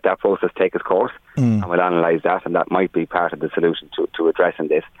I'll let that process take its course and we'll analyse that, and that might be part of the solution to addressing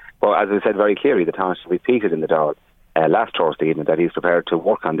this. But as I said very clearly, the Taoiseach repeated in the Dáil last Thursday evening that he's prepared to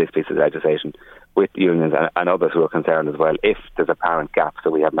work on this piece of legislation with unions and others who are concerned as well if there's apparent gaps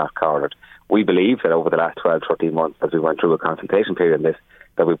that we have not covered. We believe that over the last 12-13 months, as we went through a consultation period on this,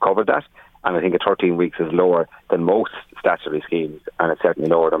 that we've covered that. And I think 13 weeks is lower than most statutory schemes, and it's certainly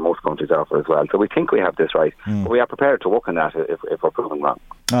lower than most countries offer as well. So we think we have this right, but we are prepared to work on that if we're proven wrong.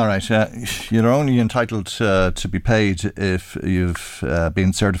 All right. You're only entitled to be paid if you've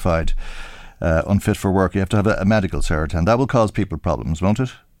been certified unfit for work. You have to have a medical cert, and that will cause people problems, won't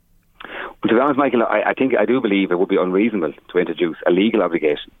it? Well, to be honest, Michael, I do believe it would be unreasonable to introduce a legal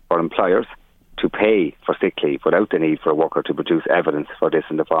obligation for employers to pay for sick leave without the need for a worker to produce evidence for this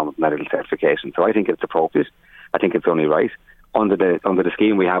in the form of medical certification. So I think it's appropriate. I think it's only right. Under the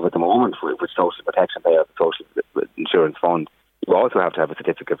scheme we have at the moment, with social protection payout, the social insurance fund, you also have to have a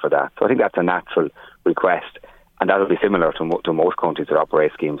certificate for that. So I think that's a natural request, and that will be similar to most countries that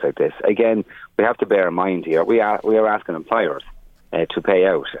operate schemes like this. Again, we have to bear in mind here, we are asking employers to pay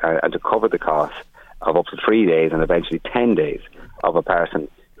out and to cover the cost of up to 3 days and eventually 10 days of a person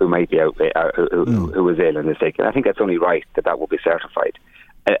who might be out, who is ill and is sick. And I think that's only right that will be certified.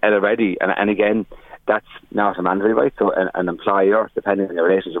 And again, that's not a mandatory right. So an employer, depending on the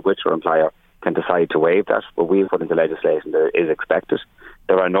relationship with your employer, can decide to waive that. But we've put into legislation that it is expected.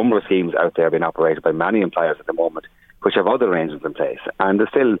 There are a number of schemes out there being operated by many employers at the moment which have other arrangements in place. And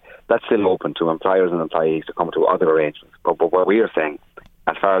that's still open to employers and employees to come to other arrangements. But what we are saying,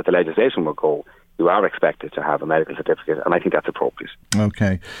 as far as the legislation will go, you are expected to have a medical certificate, and I think that's appropriate.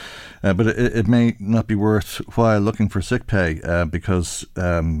 Okay. But it may not be worthwhile looking for sick pay because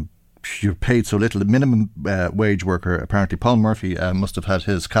you're paid so little. The minimum wage worker, apparently Paul Murphy, must have had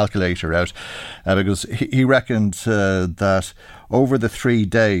his calculator out because he reckoned that over the 3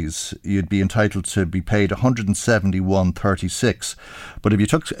 days you'd be entitled to be paid $171.36. But if you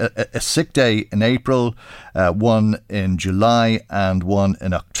took a sick day in April, one in July and one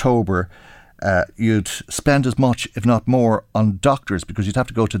in October, you'd spend as much, if not more, on doctors because you'd have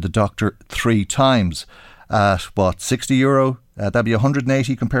to go to the doctor 3 times at, €60? That'd be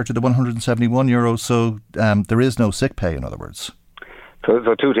 180 compared to the €171. So there is no sick pay, in other words.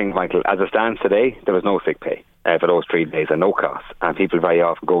 So 2 things, Michael. As it stands today, there is no sick pay for those 3 days and no cost. And people very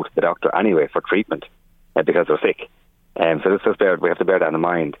often go to the doctor anyway for treatment because they're sick. So we have to bear that in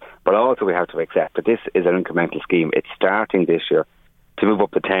mind. But also we have to accept that this is an incremental scheme. It's starting this year to move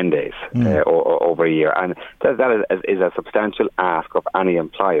up to 10 days over a year. And that is a substantial ask of any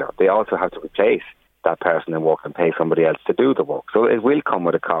employer. They also have to replace that person in work and pay somebody else to do the work. So it will come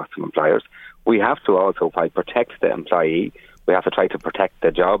with a cost to employers. We have to also protect the employee. We have to try to protect the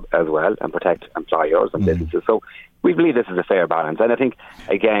job as well and protect employers and businesses. So we believe this is a fair balance. And I think,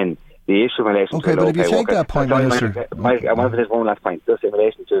 again, the issue in relation to a low-pay worker... That point, Minister... I want to finish one last point. Just in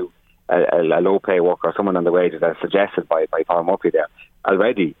relation to a low-pay worker or someone on the wages as suggested by Paul Murphy there,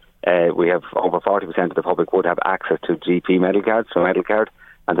 already we have over 40% of the public would have access to GP medical cards, so medical card,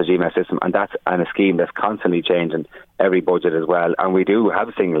 and the GMS system, and that's a scheme that's constantly changing every budget as well. And we do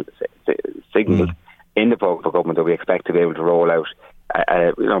have signals in the programme for government that we expect to be able to roll out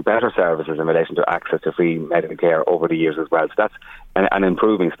better services in relation to access to free medical care over the years as well. So that's an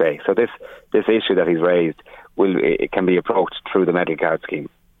improving space. So this issue that he's raised it can be approached through the medical card scheme,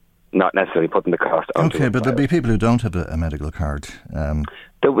 not necessarily putting the cost on. Okay, but there'll be people who don't have a medical card.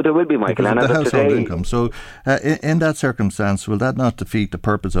 There will be, Michael. Because of the household income. So in that circumstance, will that not defeat the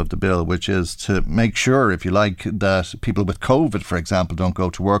purpose of the bill, which is to make sure, if you like, that people with COVID, for example, don't go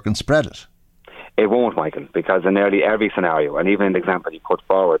to work and spread it? It won't, Michael, because in nearly every scenario, and even in the example you put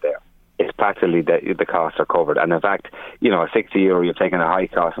forward there, it's practically the costs are covered. And in fact, a 60-year-old, you've taken a high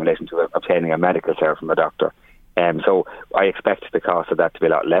cost in relation to obtaining a medical care from a doctor. So I expect the cost of that to be a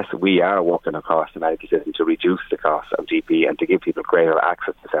lot less. We are working across the medical system to reduce the cost of GP and to give people greater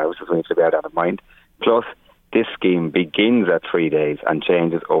access to services. We need to bear that in mind. Plus, this scheme begins at 3 days and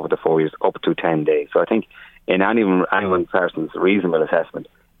changes over the 4 years up to 10 days. So I think in any one person's reasonable assessment,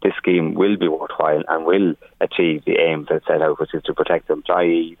 this scheme will be worthwhile and will achieve the aims that set out, which is to protect the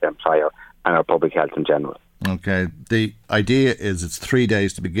employee, the employer, and our public health in general. Okay, the idea is it's 3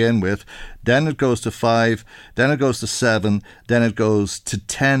 days to begin with, then it goes to 5, then it goes to 7, then it goes to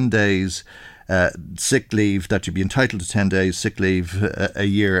 10 days sick leave, that you'd be entitled to 10 days sick leave a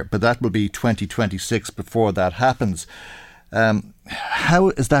year, but that will be 2026 before that happens. How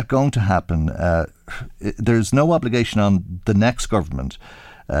is that going to happen? There's no obligation on the next government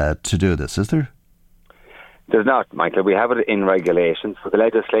to do this, is there? There's not, Michael. We have it in regulations. So the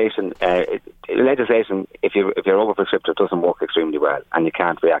legislation, if you're overprescriptive, doesn't work extremely well, and you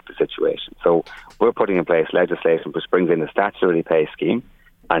can't react to situations. So we're putting in place legislation which brings in a statutory pay scheme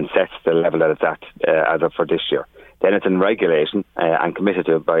and sets the level that it's at as of for this year. Then it's in regulation and committed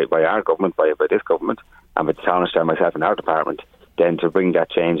to by our government, by this government, and with Taoiseach, myself and our department, then to bring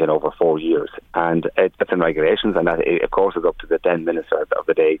that change in over 4 years. And it's in regulations, and that, of course, is up to the then Minister of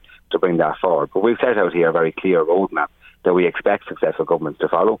the day to bring that forward. But we've set out here a very clear roadmap that we expect successful governments to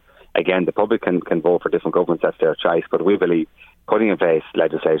follow. Again, the public can vote for different governments, that's their choice, but we believe putting in place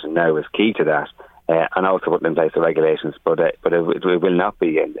legislation now is key to that, and also putting in place the regulations. But it will not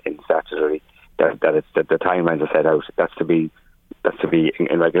be in statutory, that the timelines are set out. That's to be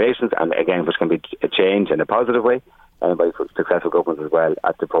in regulations, and again, which can be a change in a positive way, and by successful governments as well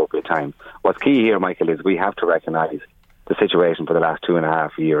at the appropriate time. What's key here, Michael, is we have to recognise the situation for the last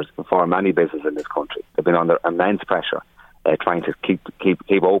 2.5 years for many businesses in this country. They've been under immense pressure, trying to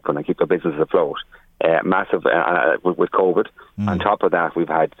keep open and keep their businesses afloat. Massive with COVID. On top of that,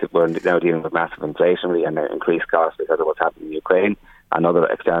 we're now dealing with massive inflation and increased costs because of what's happening in Ukraine and other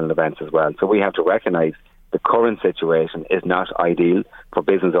external events as well. So we have to recognise the current situation is not ideal for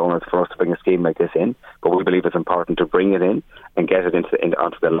business owners for us to bring a scheme like this in, but we believe it's important to bring it in and get it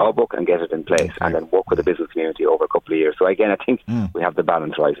onto the law book and get it in place, and then work with the business community over a couple of years. So again, I think we have the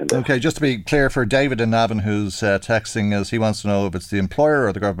balance right in there. Okay, just to be clear for David in Navan, who's texting us, he wants to know if it's the employer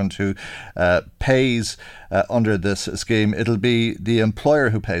or the government who pays under this scheme. It'll be the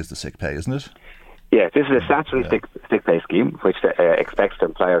employer who pays the sick pay, isn't it? Yeah, this is a statutory sick pay scheme which expects the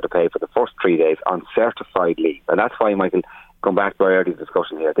employer to pay for the first 3 days on certified leave. And that's why, Michael, going back to our earlier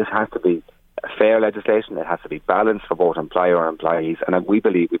discussion here, this has to be a fair legislation. It has to be balanced for both employer and employees, and we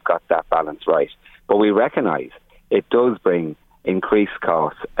believe we've got that balance right. But we recognise it does bring increased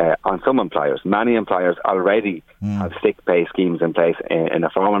costs on some employers. Many employers already have sick pay schemes in place in a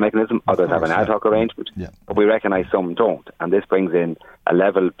formal mechanism. Others have an ad hoc arrangement. Yeah. But we recognise some don't. And this brings in a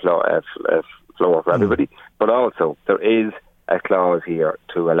level floor for everybody. But also, there is a clause here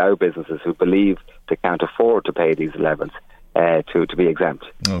to allow businesses who believe they can't afford to pay these levels to be exempt.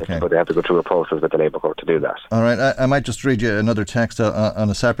 Okay. But they have to go through a process with the Labour Court to do that. All right, I might just read you another text on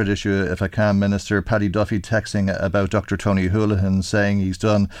a separate issue, if I can, Minister. Paddy Duffy texting about Dr. Tony Holohan, saying he's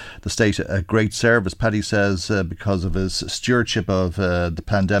done the state a great service. Paddy says because of his stewardship of the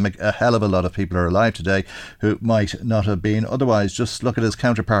pandemic, a hell of a lot of people are alive today who might not have been otherwise. Just look at his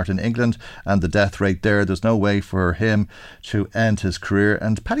counterpart in England and the death rate there. There's no way for him to end his career.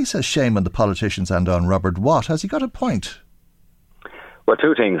 And Paddy says shame on the politicians and on Robert Watt. Has he got a point? Well,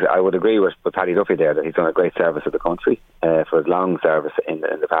 two things. I would agree with Paddy Duffy there, that he's done a great service to the country for his long service in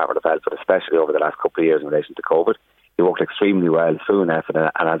the Department of Health, but especially over the last couple of years in relation to COVID. He worked extremely well through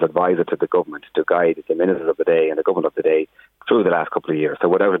NPHET and as advisor to the government to guide the ministers of the day and the government of the day through the last couple of years. So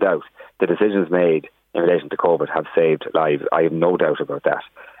without a doubt, the decisions made in relation to COVID have saved lives. I have no doubt about that.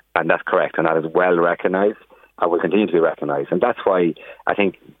 And that's correct. And that is well recognised and will continue to be recognised. And that's why I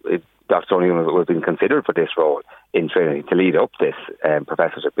think Dr. Tony was being considered for this role in Trinity to lead up this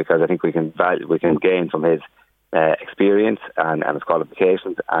professorship, because I think we can gain from his experience and his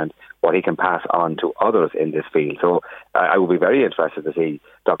qualifications and what he can pass on to others in this field. So I would be very interested to see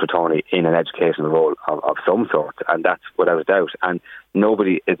Dr. Tony in an educational role of some sort, and that's without a doubt. And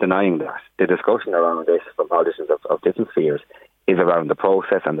nobody is denying that. The discussion around this from politicians of different spheres is around the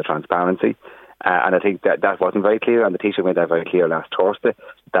process and the transparency. And I think that wasn't very clear, and the Taoiseach made that very clear last Thursday.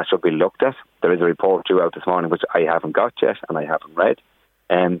 That should be looked at. There is a report due out this morning which I haven't got yet and I haven't read,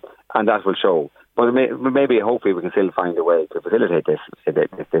 and that will show. But maybe, hopefully, we can still find a way to facilitate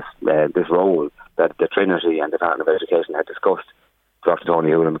this role that the Trinity and the Department of Education had discussed for Dr. Tony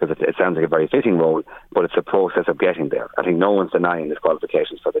Holohan, because it sounds like a very fitting role, but it's a process of getting there. I think no one's denying his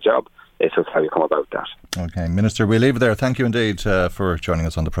qualifications for the job. It's just how you come about that. Okay, Minister, we'll leave it there. Thank you indeed for joining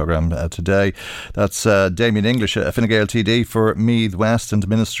us on the programme today. That's Damien English, Fine Gael TD for Meath West and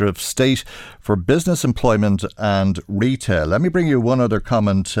Minister of State for Business, Employment and Retail. Let me bring you one other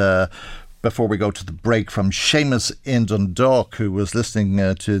comment before we go to the break from Seamus in Dundalk, who was listening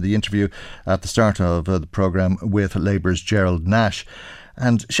to the interview at the start of the programme with Labour's Gerald Nash.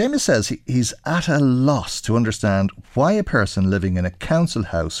 And Seamus says he's at a loss to understand why a person living in a council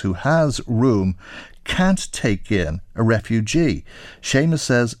house who has room can't take in a refugee. Seamus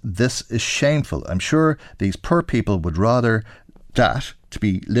says this is shameful. I'm sure these poor people would rather that to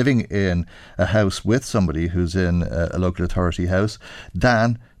be living in a house with somebody who's in a local authority house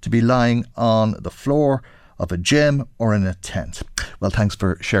than to be lying on the floor of a gym or in a tent. Well, thanks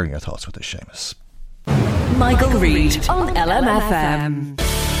for sharing your thoughts with us, Seamus. Michael Reid on LMFM.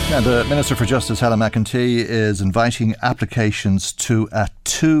 Now, the Minister for Justice, Helen McEntee, is inviting applications to a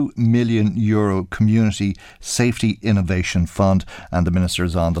 €2 million Community Safety Innovation Fund, and the Minister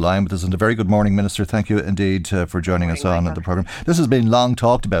is on the line with us. And a very good morning, Minister. Thank you indeed for joining us on the programme. This has been long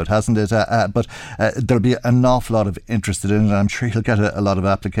talked about, hasn't it? But there'll be an awful lot of interest in it, and I'm sure you'll get a lot of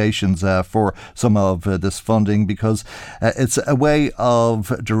applications for some of this funding, because it's a way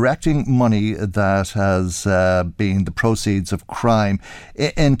of directing money that has been the proceeds of crime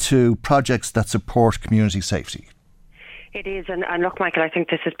into projects that support community safety. It is, and look, Michael, I think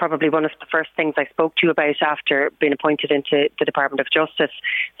this is probably one of the first things I spoke to you about after being appointed into the Department of Justice.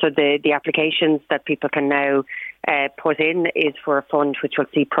 So the applications that people can now put in is for a fund which will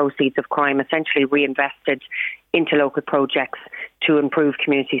see proceeds of crime essentially reinvested into local projects to improve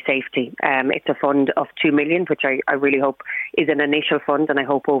community safety. It's a fund of 2 million, which I really hope is an initial fund, and I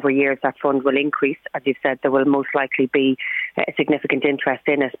hope over years that fund will increase. As you've said, there will most likely be a significant interest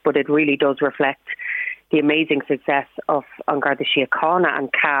in it, but it really does reflect the amazing success of An Garda Síochána and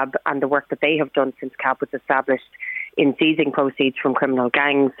CAB and the work that they have done since CAB was established in seizing proceeds from criminal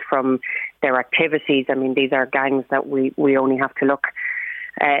gangs, from their activities. I mean, these are gangs that we only have to look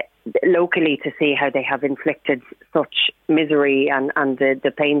locally to see how they have inflicted such misery and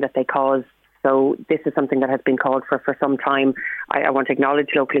the pain that they cause. So this is something that has been called for some time. I want to acknowledge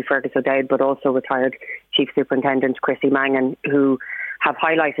locally Fergus O'Dowd, but also retired Chief Superintendent Chrissy Mangan, who have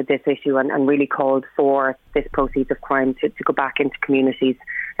highlighted this issue and really called for this proceeds of crime to go back into communities.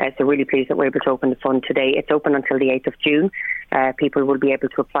 So really pleased that we're able to open the fund today. It's open until the 8th of June. People will be able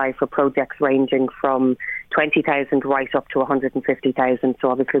to apply for projects ranging from 20,000 right up to 150,000. So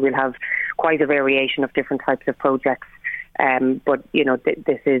obviously we'll have quite a variation of different types of projects. But, you know,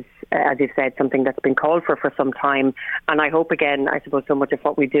 this is, as you've said, something that's been called for some time. And I hope, again, I suppose so much of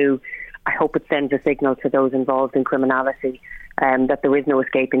what we do, I hope it sends a signal to those involved in criminality that there is no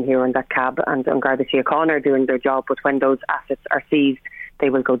escaping here, and that CAB and An Garda Síochána are doing their job. But when those assets are seized,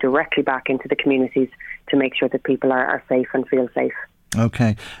 they will go directly back into the communities to make sure that people are safe and feel safe.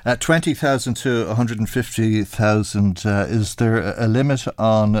 Okay. 20,000 to 150,000. Is there a limit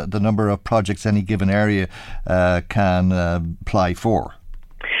on the number of projects any given area can apply for?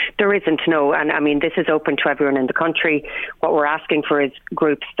 There isn't, no. And I mean, this is open to everyone in the country. What we're asking for is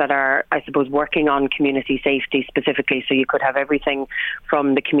groups that are, I suppose, working on community safety specifically. So you could have everything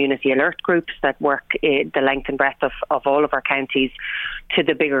from the community alert groups that work the length and breadth of all of our counties to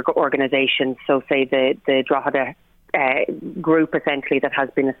the bigger organisations. So say the Drogheda group essentially that has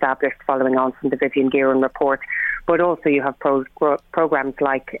been established following on from the Vivian Gearan report. But also you have programmes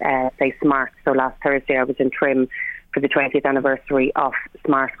like, say, SMART. So last Thursday I was in Trim for the 20th anniversary of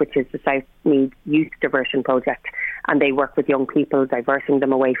SMART, which is the South Meath Youth Diversion Project. And they work with young people, diverting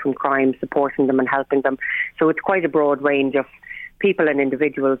them away from crime, supporting them and helping them. So it's quite a broad range of people and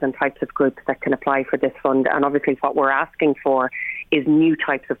individuals and types of groups that can apply for this fund. And obviously what we're asking for is new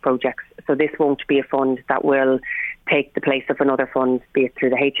types of projects. So this won't be a fund that will take the place of another fund, be it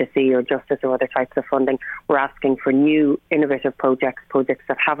through the HSE or Justice or other types of funding. We're asking for new innovative projects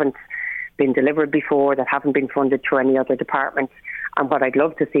that haven't been delivered before, that haven't been funded through any other department. And what I'd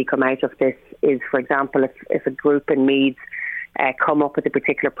love to see come out of this is, for example, if a group in Meath come up with a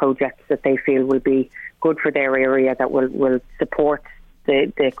particular project that they feel will be good for their area, that will support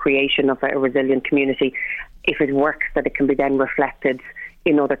the creation of a resilient community. If it works, that it can be then reflected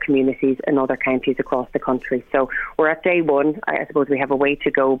in other communities and other counties across the country. So we're at day one. I suppose we have a way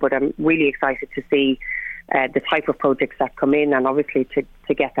to go, but I'm really excited to see the type of projects that come in, and obviously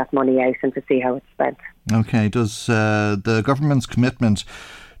to get that money out and to see how it's spent. Okay. Does the government's commitment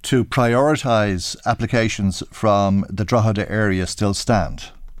to prioritise applications from the Drogheda area still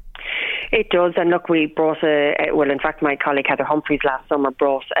stand? It does, and look, we brought in fact my colleague Heather Humphreys last summer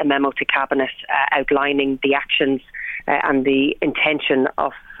brought a memo to Cabinet outlining the actions and the intention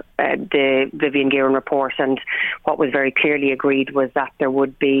of the Vivian Gearan report, and what was very clearly agreed was that there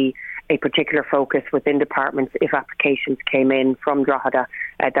would be a particular focus within departments if applications came in from Drogheda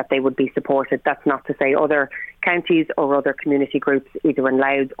that they would be supported. That's not to say other counties or other community groups, either in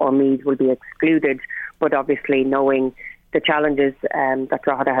Louth or Meath, will be excluded, but obviously knowing the challenges that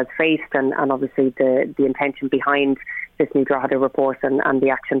Drogheda has faced and obviously the intention behind this new Drogheda report and the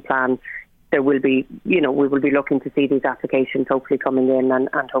action plan, there will be, we will be looking to see these applications hopefully coming in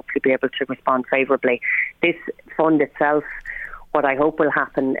and hopefully be able to respond favourably. This fund itself, what I hope will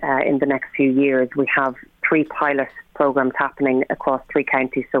happen in the next few years, we have 3 pilot programmes happening across 3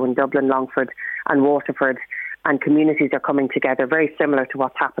 counties, so in Dublin, Longford and Waterford, and communities are coming together, very similar to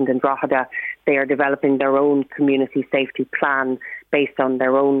what's happened in Drogheda. They are developing their own community safety plan based on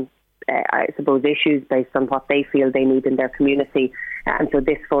their own, issues, based on what they feel they need in their community. And so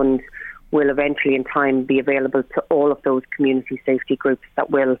this fund will eventually in time be available to all of those community safety groups that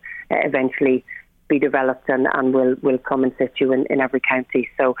will eventually be developed and will come and sit you in every county.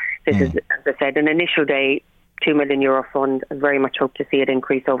 So this is, as I said, an initial day, €2 million fund. I very much hope to see it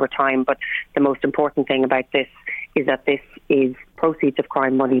increase over time. But the most important thing about this is that this is proceeds of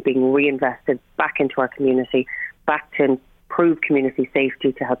crime money being reinvested back into our community, back to improve community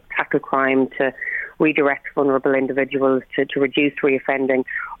safety, to help tackle crime, to redirect vulnerable individuals, to reduce reoffending,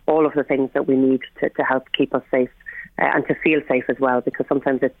 all of the things that we need to help keep us safe and to feel safe as well, because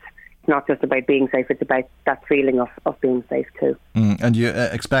sometimes it's not just about being safe, it's about that feeling of being safe too. And you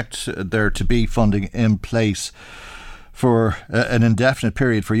expect there to be funding in place for an indefinite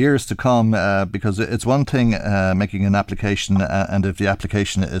period, for years to come, because it's one thing making an application, and if the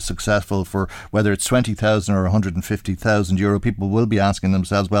application is successful, for whether it's 20,000 or 150,000 euro, people will be asking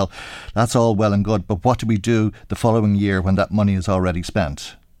themselves, well, that's all well and good, but what do we do the following year when that money is already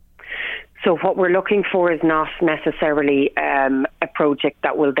spent? So what we're looking for is not necessarily a project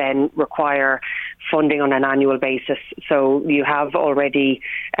that will then require funding on an annual basis. So you have already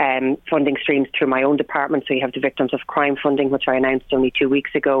funding streams through my own department. So you have the Victims of Crime funding, which I announced only 2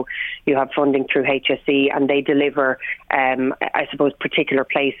 weeks ago. You have funding through HSE, and they deliver, particular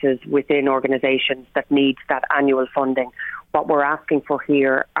places within organisations that need that annual funding. What we're asking for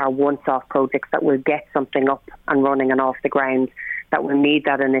here are once-off projects that will get something up and running and off the ground, that will need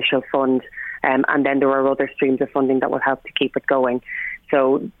that initial fund, and then there are other streams of funding that will help to keep it going.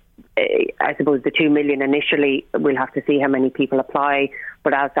 So I suppose the 2 million initially, we'll have to see how many people apply,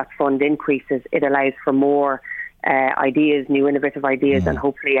 but as that fund increases, it allows for more ideas, new innovative ideas, and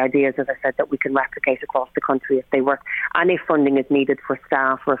hopefully ideas, as I said, that we can replicate across the country if they work. And if funding is needed for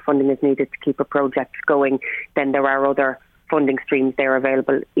staff or if funding is needed to keep a project going, then there are other funding streams there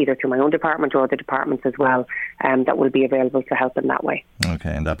available either through my own department or other departments as well, that will be available to help in that way.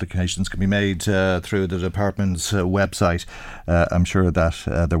 Okay, and applications can be made through the department's website. I'm sure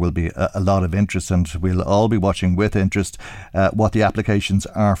that there will be a lot of interest, and we'll all be watching with interest what the applications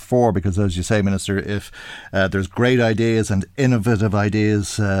are for, because as you say, Minister, if there's great ideas and innovative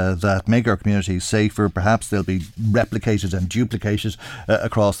ideas that make our communities safer, perhaps they'll be replicated and duplicated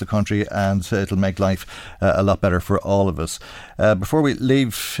across the country, and it'll make life a lot better for all of us. Before we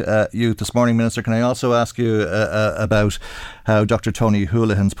leave you this morning, Minister, can I also ask you about how Dr. Tony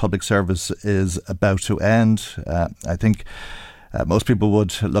Holohan's public service is about to end? I think most people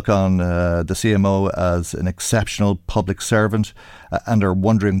would look on the CMO as an exceptional public servant and are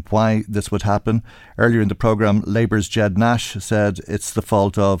wondering why this would happen. Earlier in the programme, Labour's Jed Nash said it's the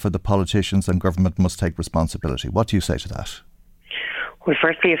fault of the politicians and government must take responsibility. What do you say to that? Well,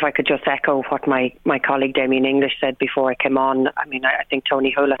 firstly, if I could just echo what my colleague Damien English said before I came on. I mean, I think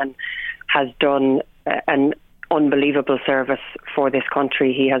Tony Holohan has done an unbelievable service for this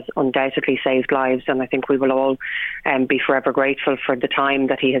country. He has undoubtedly saved lives, and I think we will all be forever grateful for the time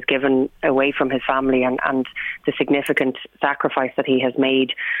that he has given away from his family and the significant sacrifice that he has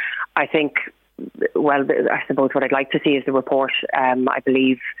made. I think, well, I suppose what I'd like to see is the report. I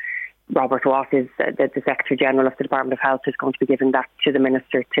believe Robert Watt is the Secretary General of the Department of Health is going to be giving that to the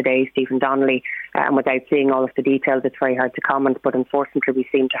Minister today, Stephen Donnelly, and without seeing all of the details it's very hard to comment, but unfortunately we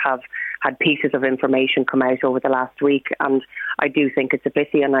seem to have had pieces of information come out over the last week, and I do think it's a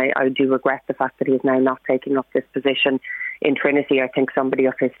pity, and I do regret the fact that he is now not taking up this position in Trinity. I think somebody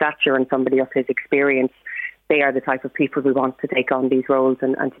of his stature and somebody of his experience, they are the type of people we want to take on these roles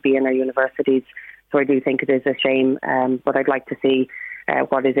and to be in our universities. So I do think it is a shame, but I'd like to see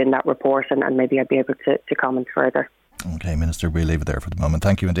what is in that report, and maybe I'd be able to comment further. Okay, Minister, we'll leave it there for the moment.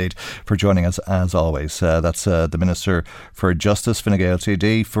 Thank you indeed for joining us as always. That's the Minister for Justice, Fine Gael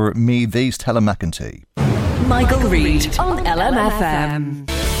TD. For me, these Telemackenty. Michael Reid on LMFM.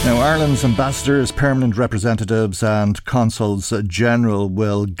 Now, Ireland's ambassadors, permanent representatives and consuls general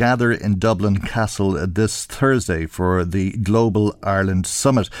will gather in Dublin Castle this Thursday for the Global Ireland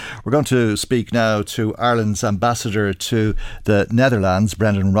Summit. We're going to speak now to Ireland's ambassador to the Netherlands,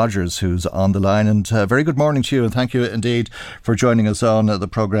 Brendan Rogers, who's on the line. And very good morning to you, and thank you indeed for joining us on the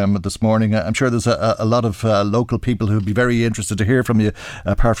programme this morning. I'm sure there's a lot of local people who'd be very interested to hear from you,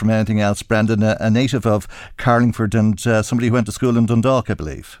 apart from anything else. Brendan, a native of Carlingford and somebody who went to school in Dundalk, I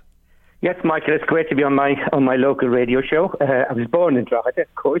believe. Yes, Michael, it's great to be on my local radio show. I was born in Drogheda,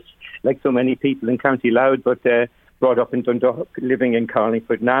 of course, like so many people in County Louth, but brought up in Dundalk, living in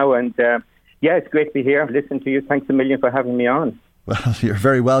Carlingford now. And it's great to be here. Listen to you. Thanks a million for having me on. Well, you're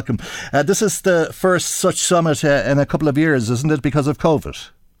very welcome. This is the first such summit in a couple of years, isn't it, because of COVID?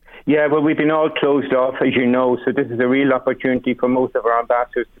 Yeah, well, we've been all closed off, as you know, so this is a real opportunity for most of our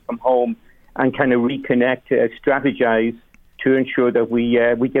ambassadors to come home and kind of reconnect, strategise, to ensure that we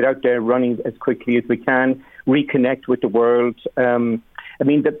get out there running as quickly as we can, reconnect with the world. I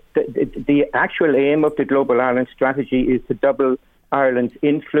mean, the actual aim of the Global Ireland Strategy is to double Ireland's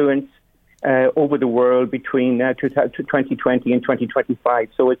influence over the world between 2020 and 2025.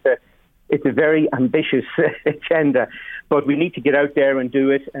 So it's a very ambitious agenda, but we need to get out there and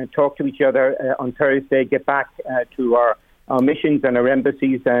do it and talk to each other on Thursday, get back to our missions and our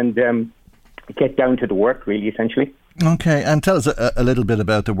embassies and get down to the work, really, essentially. Okay, and tell us a little bit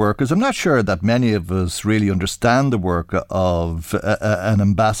about the work, because I'm not sure that many of us really understand the work of an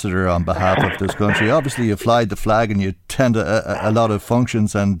ambassador on behalf of this country. Obviously, you fly the flag and you attend a lot of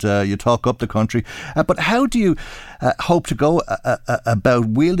functions and you talk up the country. But how do you hope to go about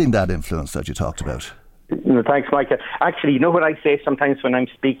wielding that influence that you talked about? Thanks, Michael. Actually, you know what I say sometimes when I'm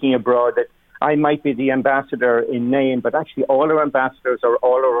speaking abroad, that I might be the ambassador in name, but actually all our ambassadors are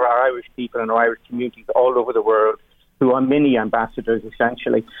all of our Irish people and our Irish communities all over the world, who are mini ambassadors,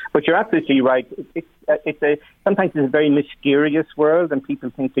 essentially. But you're absolutely right. Sometimes it's a very mysterious world, and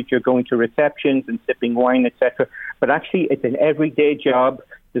people think that you're going to receptions and sipping wine, etc. But actually, it's an everyday job.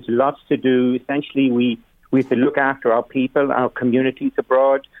 There's lots to do. Essentially, we have to look after our people, our communities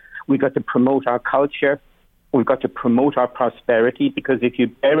abroad. We've got to promote our culture. We've got to promote our prosperity, because if you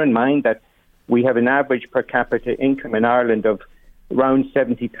bear in mind that we have an average per capita income in Ireland of around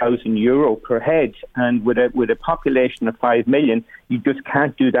 €70,000 per head, and with a population of 5 million, you just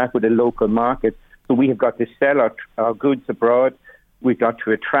can't do that with a local market. So we have got to sell our goods abroad. We've got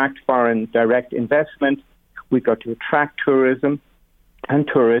to attract foreign direct investment. We've got to attract tourism and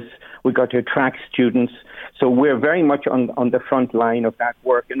tourists. We've got to attract students. So we're very much on the front line of that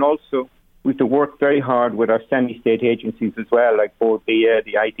work. And also, we have to work very hard with our semi-state agencies as well, like Bord Bia,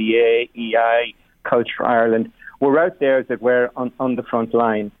 the IDA, EI, Culture Ireland. we're out there, as it were, on the front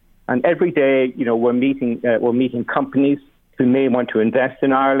line. And every day, we're meeting companies who may want to invest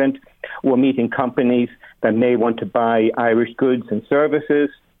in Ireland. We're meeting companies that may want to buy Irish goods and services.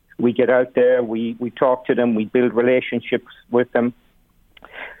 We get out there, we talk to them, we build relationships with them.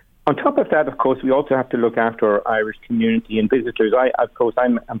 On top of that, of course, we also have to look after our Irish community and visitors.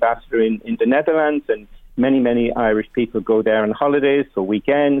 I'm ambassador in the Netherlands, and many Irish people go there on holidays, for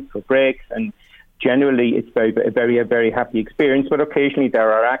weekends, for breaks, and generally it's a very happy experience. But occasionally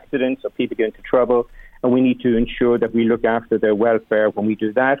there are accidents or people get into trouble, and we need to ensure that we look after their welfare when we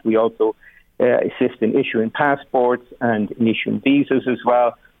do that. We also assist in issuing passports and in issuing visas as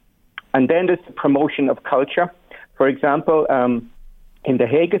well. And then there's the promotion of culture. For example, in The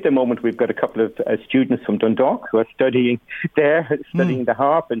Hague at the moment, we've got a couple of students from Dundalk who are studying there, studying the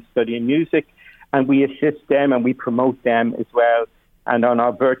harp and studying music, and we assist them and we promote them as well. And on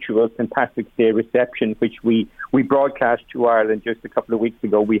our virtual St. Patrick's Day reception, which we broadcast to Ireland just a couple of weeks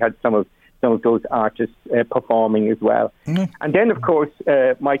ago, we had some of those artists performing as well. And then, of course,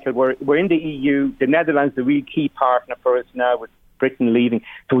 Michael, we're in the EU. The Netherlands is a really key partner for us now with Britain leaving.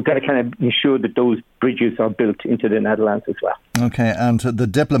 So we've got to kind of ensure that those bridges are built into the Netherlands as well. Okay, and the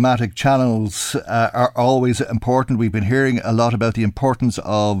diplomatic channels are always important. We've been hearing a lot about the importance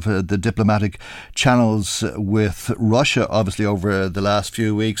of the diplomatic channels with Russia, obviously, over the last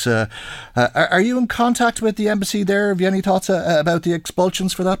few weeks. Are you in contact with the embassy there? Have you any thoughts about the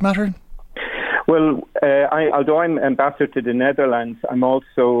expulsions for that matter? Well, although I'm ambassador to the Netherlands, I'm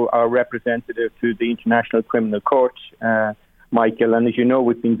also our representative to the International Criminal Court, Michael. And as you know,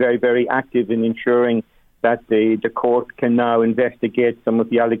 we've been very active in ensuring that the court can now investigate some of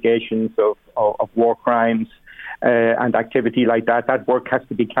the allegations of war crimes and activity like that. That work has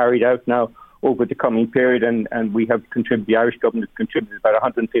to be carried out now over the coming period, and we have contributed, the Irish government has contributed about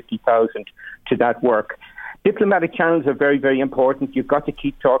 150,000 to that work. Diplomatic channels are very important. You've got to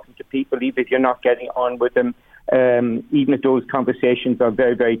keep talking to people, even if you're not getting on with them, even if those conversations are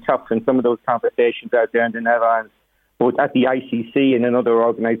very tough. And some of those conversations out there in the Netherlands, both at the ICC and another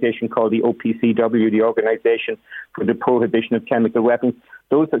organisation called the OPCW, the Organisation for the Prohibition of Chemical Weapons,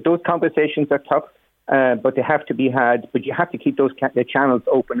 those conversations are tough, but they have to be had. But you have to keep the channels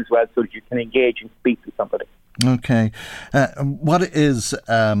open as well, so that you can engage and speak to somebody. Okay. What is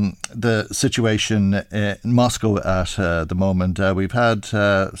the situation in Moscow at the moment? We've had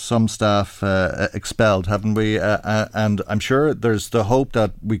some staff expelled, haven't we? And I'm sure there's the hope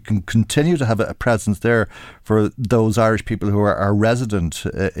that we can continue to have a presence there for those Irish people who are resident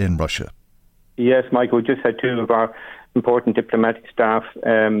in Russia. Yes, Michael, we just had two of our important diplomatic staff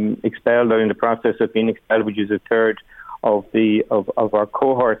expelled, or in the process of being expelled, which is a third of our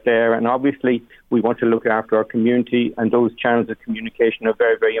cohort there. And obviously we want to look after our community, and those channels of communication are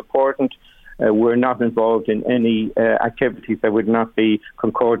very important. We're not involved in any activities that would not be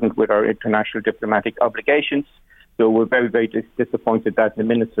concordant with our international diplomatic obligations. So we're very disappointed that the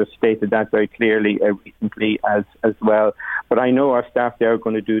Minister stated that very clearly recently as well. But I know our staff there are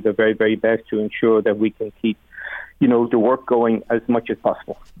going to do their very best to ensure that we can keep the work going as much as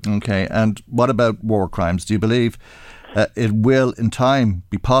possible. Okay, and what about war crimes? Do you believe it will in time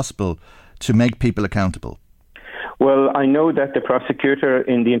be possible to make people accountable? Well, I know that the prosecutor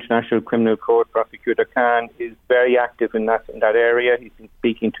in the International Criminal Court, Prosecutor Khan, is very active in that area. He's been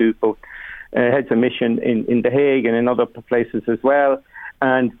speaking to both heads of mission in The Hague and in other places as well.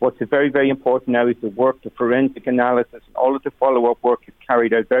 And what's very important now is the work, the forensic analysis, and all of the follow-up work is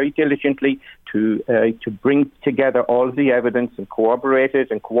carried out very diligently to bring together all of the evidence and corroborate it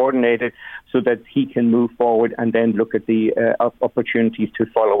and coordinate it so that he can move forward and then look at the opportunities to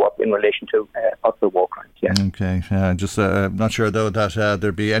follow up in relation to other war crimes. Yeah. Okay. Just not sure, though, that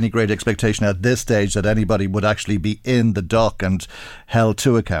there'd be any great expectation at this stage that anybody would actually be in the dock and held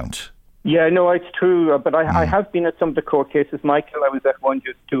to account. Yeah, no, it's true. But I have been at some of the court cases, Michael. I was at one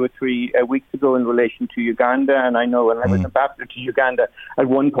just 2 or 3 weeks ago in relation to Uganda. And I know when I was ambassador to Uganda at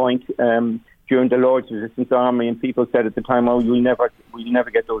one point during the Lord's Resistance Army, and people said at the time, we'll never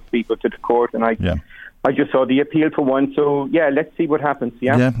get those people to the court. And I just saw the appeal for one. So, let's see what happens.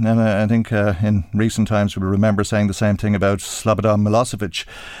 Yeah, and I think in recent times we'll remember saying the same thing about Slobodan Milosevic.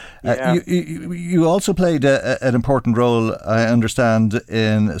 You also played an important role, I understand,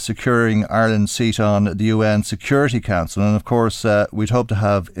 in securing Ireland's seat on the UN Security Council. And of course, we'd hope to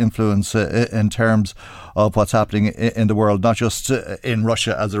have influence in terms of what's happening in the world, not just in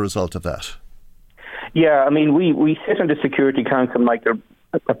Russia as a result of that. Yeah, I mean, we sit on the Security Council, Michael,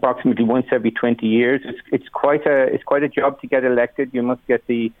 approximately once every 20 years. It's quite a job to get elected. You must get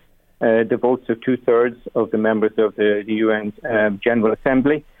the votes of 2/3 of the members of the UN General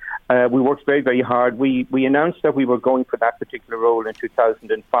Assembly. We worked very, very hard. We announced that we were going for that particular role in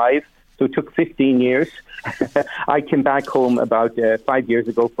 2005. So it took 15 years. I came back home about 5 years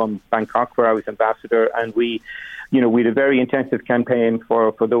ago from Bangkok, where I was ambassador, and we had a very intensive campaign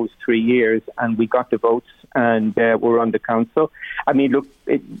for those 3 years, and we got the votes, and we're on the council. I mean, look,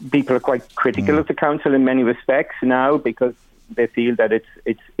 people are quite critical of the council in many respects now because they feel that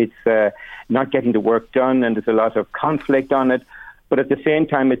it's not getting the work done, and there's a lot of conflict on it. But at the same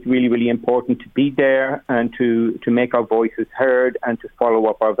time, it's really, really important to be there and to make our voices heard and to follow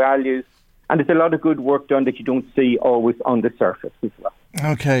up our values. And there's a lot of good work done that you don't see always on the surface as well.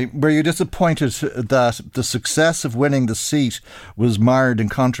 Okay. Were you disappointed that the success of winning the seat was marred in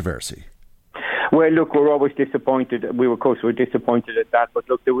controversy? Well, look, we're always disappointed. We, of course, were disappointed at that. But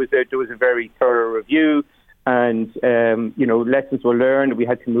look, there was a very thorough review. And, lessons were learned. We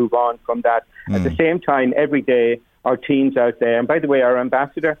had to move on from that. At the same time, every day, our teams out there, and by the way, our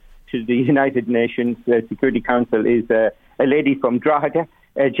ambassador to the United Nations Security Council is a lady from Drogheda,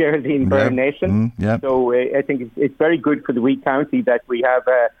 Geraldine Byrne-Nason. So I think it's very good for the wee county that we have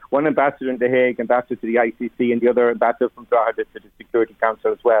one ambassador in The Hague, ambassador to the ICC, and the other ambassador from Drogheda to the Security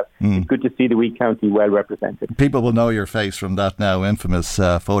Council as well. It's good to see the wee county well represented. People will know your face from that now infamous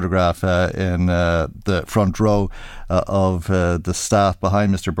photograph in the front row of the staff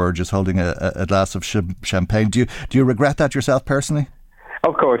behind Mr. Burgess holding a glass of champagne. Do you regret that yourself personally?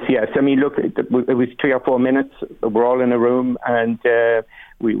 Of course, yes. I mean, look, it was 3 or 4 minutes. We're all in a room, and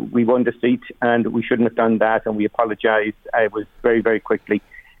we won the seat, and we shouldn't have done that, and we apologised. It was very, very quickly.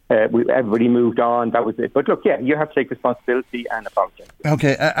 Everybody moved on. That was it. But look, yeah, you have to take responsibility and apologise.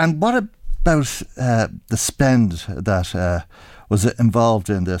 Okay, and what about the spend that was involved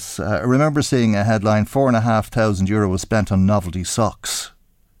in this? I remember seeing a headline, €4,500 was spent on novelty socks.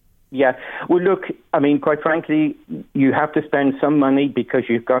 Yeah. Well, look, I mean, quite frankly, you have to spend some money because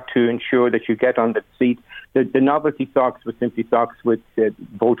you've got to ensure that you get on the seat. The novelty socks were simply socks with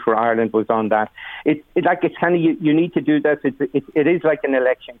Vote for Ireland was on that. It's kind of, you need to do that. It is like an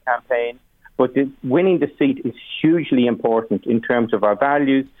election campaign, but winning the seat is hugely important in terms of our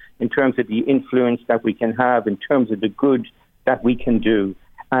values, in terms of the influence that we can have, in terms of the good that we can do.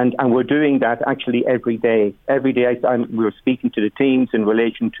 And we're doing that actually every day. Every day we're speaking to the teams in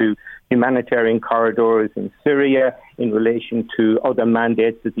relation to humanitarian corridors in Syria, in relation to other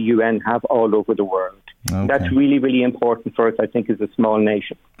mandates that the UN have all over the world. Okay. That's really, really important for us, I think, as a small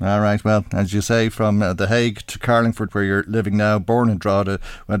nation. All right. Well, as you say, from The Hague to Carlingford, where you're living now, born in Drogheda,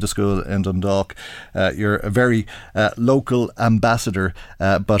 went to school in Dundalk. You're a very local ambassador,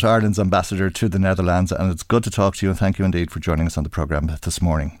 but Ireland's ambassador to the Netherlands. And it's good to talk to you, and thank you indeed for joining us on the programme this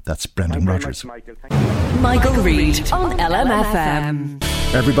morning. That's Brendan Rogers. Michael Reid on LMFM.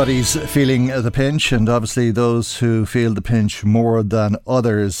 Everybody's feeling the pinch, and obviously those who feel the pinch more than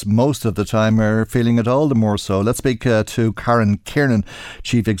others most of the time are feeling it all the more so. Let's speak to Karen Kiernan,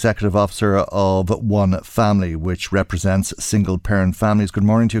 Chief Executive Officer of One Family, which represents single parent families. Good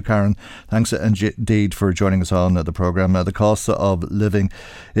morning to you, Karen. Thanks indeed for joining us on the programme. The cost of living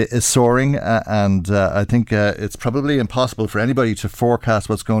is soaring, and I think it's probably impossible for anybody to forecast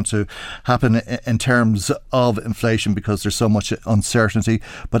what's going to happen in terms of inflation because there's so much uncertainty.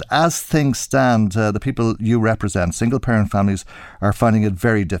 But as things stand, the people you represent, single parent families, are finding it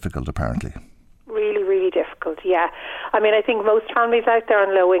very difficult, apparently. Really, really difficult, yeah. I mean, I think most families out there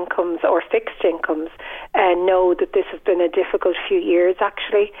on low incomes or fixed incomes know that this has been a difficult few years,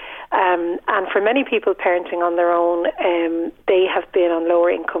 actually. And for many people parenting on their own, they have been on lower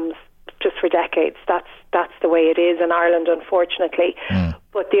incomes just for decades. That's the way it is in Ireland, unfortunately.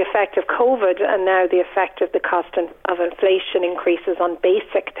 But the effect of COVID and now the effect of the cost of inflation increases on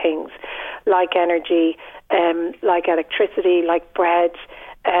basic things like energy, like electricity, like bread,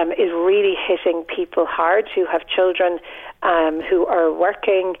 is really hitting people hard who have children who are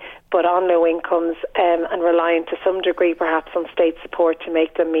working but on low incomes and relying to some degree perhaps on state support to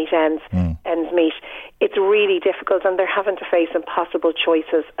make them meet ends meet. It's really difficult, and they're having to face impossible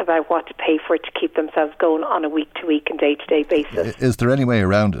choices about what to pay for to keep themselves going on a week-to-week and day-to-day basis. Is there any way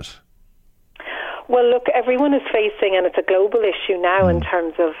around it? Well, look, everyone is facing, and it's a global issue now in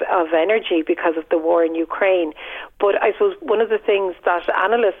terms of energy because of the war in Ukraine. But I suppose one of the things that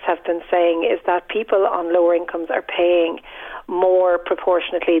analysts have been saying is that people on lower incomes are paying more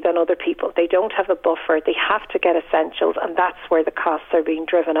proportionately than other people. They don't have a buffer. They have to get essentials, and that's where the costs are being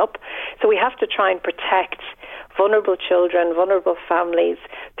driven up. So we have to try and protect vulnerable children, vulnerable families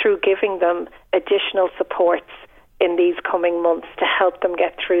through giving them additional supports in these coming months to help them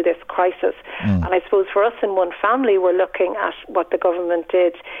get through this crisis. And I suppose for us in One Family, we're looking at what the government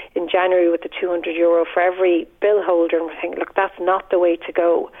did in January with the €200 for every bill holder, and we're thinking, look, that's not the way to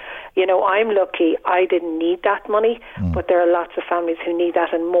go. You know, I'm lucky I didn't need that money, but there are lots of families who need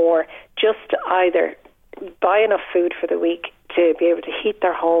that and more, just to either buy enough food for the week, to be able to heat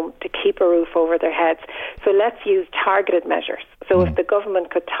their home, to keep a roof over their heads. So let's use targeted measures. So if the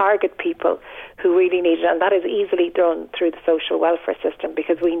government could target people who really need it, and that is easily done through the social welfare system,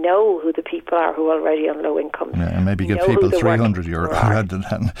 because we know who the people are who are already on low income. Yeah, and maybe give people €300 rather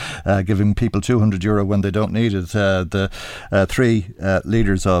than giving people €200 when they don't need it. The three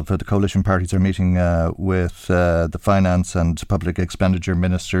leaders of the coalition parties are meeting with the Finance and Public Expenditure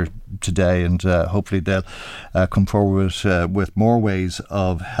Minister today, and hopefully they'll come forward with more ways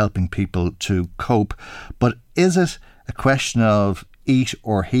of helping people to cope. But is it a question of eat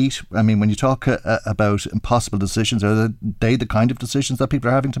or heat? I mean, when you talk about impossible decisions, are they the kind of decisions that people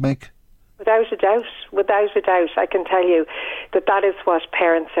are having to make? Without a doubt, I can tell you that is what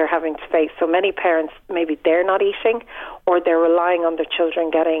parents are having to face. So many parents, maybe they're not eating, or they're relying on their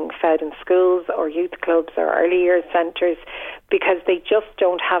children getting fed in schools or youth clubs or early years centres, because they just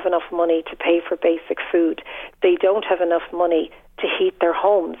don't have enough money to pay for basic food. They don't have enough money to heat their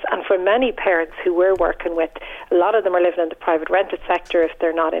homes. And for many parents who we're working with, a lot of them are living in the private rented sector if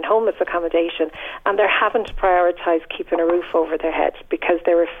they're not in homeless accommodation, and they're having to prioritise keeping a roof over their head because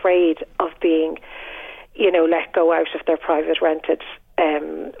they're afraid of being, let go out of their private rented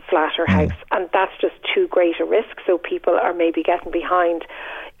flat or house. And that's just too great a risk. So people are maybe getting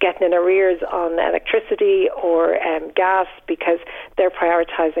in arrears on electricity or gas because they're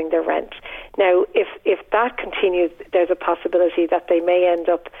prioritising their rent. Now, if that continues, there's a possibility that they may end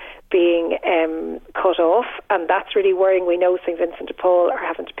up being cut off, and that's really worrying. We know St Vincent de Paul are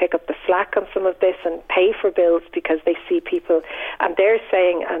having to pick up the slack on some of this and pay for bills because they see people, and they're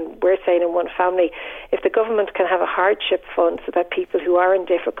saying, and we're saying in One Family, if the government can have a hardship fund so that people who are in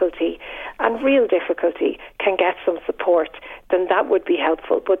difficulty and real difficulty can get some support, then that would be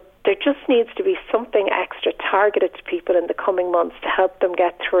helpful. But there just needs to be something extra targeted to people in the coming months to help them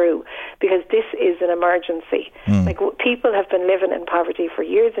get through, because this is an emergency. Like, people have been living in poverty for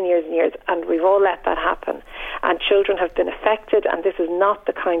years and years and years, and we've all let that happen. And children have been affected, and this is not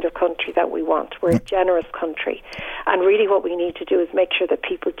the kind of country that we want. We're a generous country. And really what we need to do is make sure that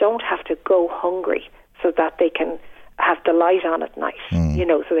people don't have to go hungry so that they can have the light on at night,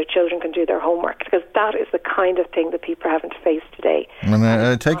 so their children can do their homework, because that is the kind of thing that people are having to face today. And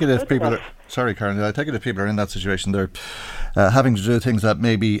I take it if people I take it if people are in that situation, they're having to do things that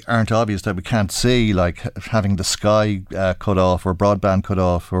maybe aren't obvious, that we can't see, like having the sky cut off or broadband cut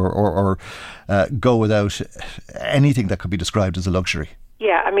off, or go without anything that could be described as a luxury.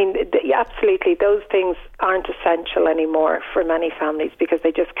 Yeah, I mean, absolutely. Those things aren't essential anymore for many families because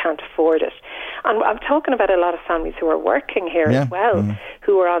they just can't afford it. And I'm talking about a lot of families who are working here as well,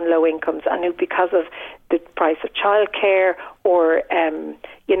 who are on low incomes, and who, because of the price of childcare or,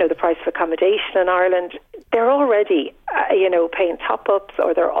 the price of accommodation in Ireland, they're already, paying top-ups,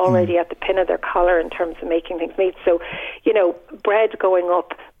 or they're already at the pin of their collar in terms of making things meet. So, bread going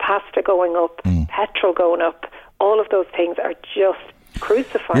up, pasta going up, petrol going up, all of those things are just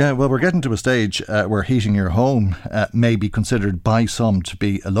crucified. Yeah, well, we're getting to a stage where heating your home may be considered by some to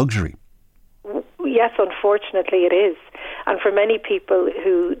be a luxury. Yes, unfortunately it is. And for many people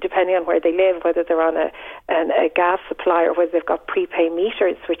who, depending on where they live, whether they're on a gas supply or whether they've got prepay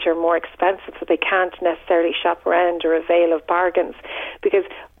meters, which are more expensive, so they can't necessarily shop around or avail of bargains. Because,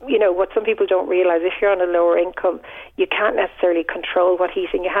 what some people don't realise, if you're on a lower income, you can't necessarily control what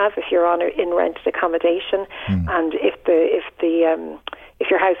heating you have if you're in rented accommodation. And if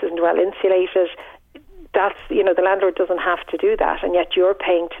your house isn't well insulated, that's, the landlord doesn't have to do that, and yet you're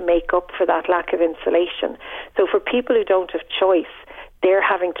paying to make up for that lack of insulation. So for people who don't have choice, they're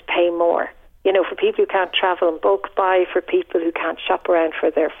having to pay more. For people who can't travel and bulk buy, for people who can't shop around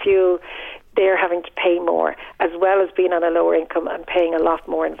for their fuel, they're having to pay more, as well as being on a lower income and paying a lot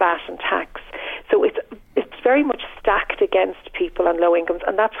more in VAT and tax. So it's very much stacked against people on low incomes,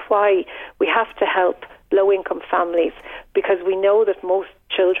 and that's why we have to help low-income families, because we know that most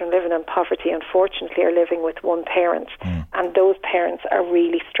children living in poverty, unfortunately, are living with one parent, and those parents are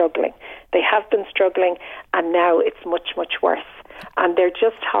really struggling. They have been struggling, and now it's much, much worse. And they're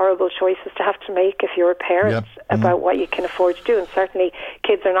just horrible choices to have to make if you're a parent about what you can afford to do. And certainly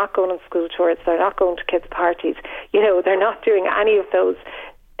kids are not going on school tours, they're not going to kids' parties, they're not doing any of those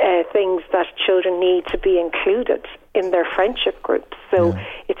things that children need to be included in their friendship groups. So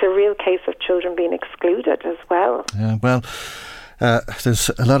it's a real case of children being excluded as well. Yeah, well,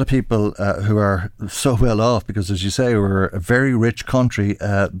 There's a lot of people who are so well off because, as you say, we're a very rich country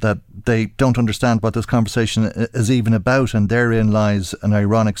that they don't understand what this conversation is even about, and therein lies an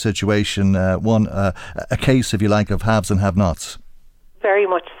ironic situation, a case, if you like, of haves and have-nots. Very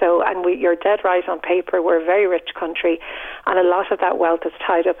much so, and you're dead right on paper. We're a very rich country, and a lot of that wealth is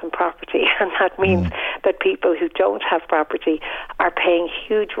tied up in property, and that means that people who don't have property are paying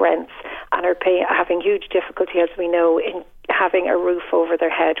huge rents and are having huge difficulty, as we know, in having a roof over their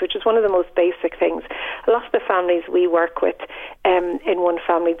head, which is one of the most basic things. A lot of the families we work with, in one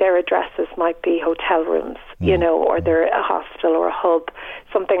family, their addresses might be hotel rooms, or they're a hostel or a hub,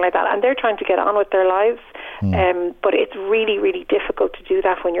 something like that, and they're trying to get on with their lives. But it's really, really difficult to do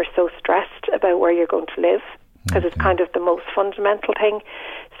that when you're so stressed about where you're going to live, because it's kind of the most fundamental thing.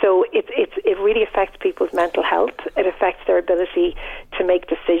 So it really affects people's mental health. It affects their ability to make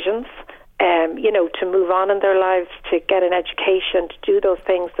decisions, to move on in their lives, to get an education, to do those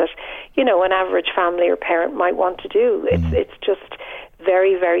things that, an average family or parent might want to do. It's just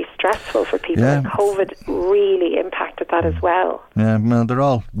very, very stressful for people. Yeah. And COVID really impacted that as well. Yeah, well, they're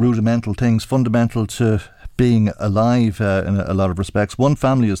all rudimental things, fundamental to being alive in a lot of respects. One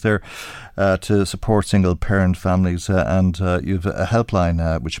family is there to support single parent families, and you've a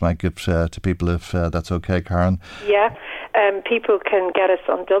helpline which you might give to people if that's okay, Karen. Yeah, people can get us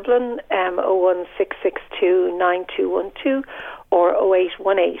on Dublin, 01662 9212 or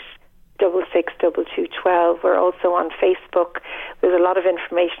 0818 662212. We're also on Facebook. There's a lot of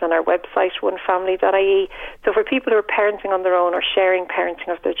information on our website, onefamily.ie. So for people who are parenting on their own or sharing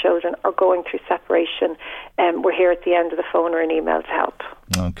parenting of their children or going through separation, we're here at the end of the phone or an email to help.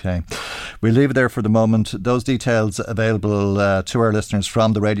 Okay. We'll leave it there for the moment. Those details available to our listeners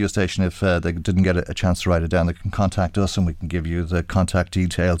from the radio station. If they didn't get a chance to write it down, they can contact us and we can give you the contact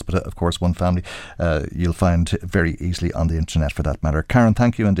details. But of course, One Family you'll find very easily on the internet for that matter. Karen,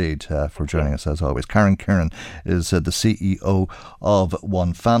 thank you indeed for joining us as always. Karen Kieran is the CEO of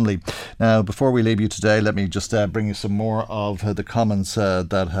One Family. Now, before we leave you today, let me just bring you some more of the comments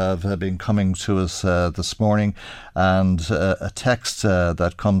that have been coming to us this morning, and a text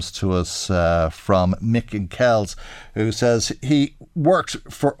that comes to us from Mick in Kells, who says he worked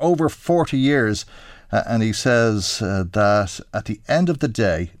for over 40 years and he says that at the end of the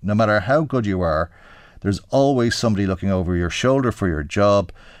day, no matter how good you are, there's always somebody looking over your shoulder for your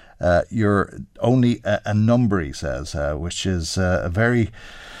job. You're only a number, he says, which is a very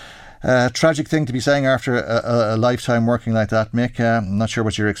tragic thing to be saying after a lifetime working like that, Mick. I'm not sure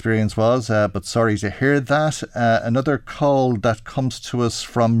what your experience was, but sorry to hear that. Another call that comes to us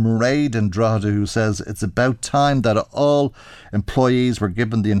from Mairead in Drogheda, who says it's about time that all employees were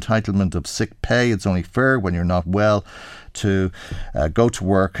given the entitlement of sick pay. It's only fair when you're not well to go to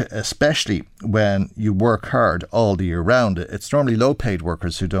work, especially when you work hard all the year round. It's normally low paid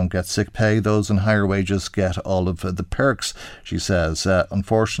workers who don't get sick pay. Those on higher wages get all of the perks, she says.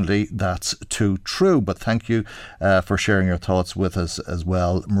 Unfortunately, that's too true, but thank you for sharing your thoughts with us as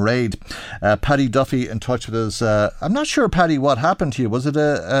well, Mairead. Paddy Duffy in touch with us. I'm not sure, Paddy, what happened to you. Was it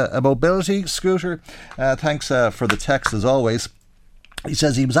a mobility scooter? Thanks for the text as always. He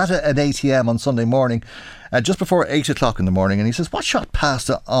says he was at an ATM on Sunday morning just before 8 o'clock in the morning, and he says what shot past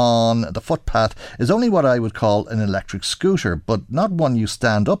on the footpath is only what I would call an electric scooter, but not one you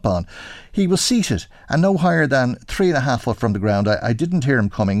stand up on. He was seated and no higher than 3.5 foot from the ground. I didn't hear him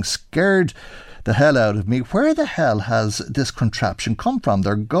coming, scared the hell out of me. Where the hell has this contraption come from?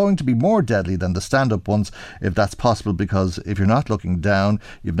 They're going to be more deadly than the stand-up ones, if that's possible, because if you're not looking down,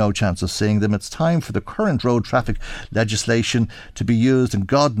 you've no chance of seeing them. It's time for the current road traffic legislation to be used, and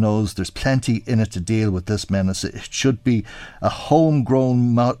God knows there's plenty in it to deal with this menace. It should be a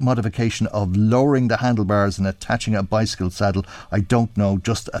homegrown modification of lowering the handlebars and attaching a bicycle saddle. I don't know,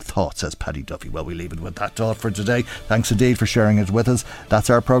 just a thought, says Paddy Duffy. Well, we leave it with that thought for today. Thanks indeed for sharing it with us. That's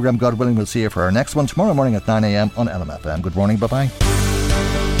our programme. God willing, we'll see you for our next one tomorrow morning at 9 a.m. on LMFM. Good morning, bye-bye.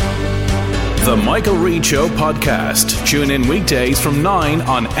 The Michael Reid Show podcast. Tune in weekdays from 9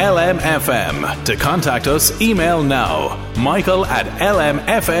 on LMFM. To contact us, email now,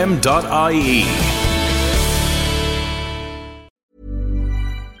 michael@lmfm.ie.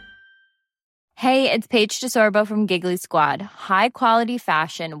 Hey, it's Paige DeSorbo from Giggly Squad. High quality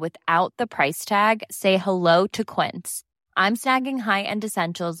fashion without the price tag. Say hello to Quince. I'm snagging high-end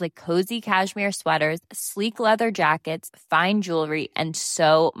essentials like cozy cashmere sweaters, sleek leather jackets, fine jewelry, and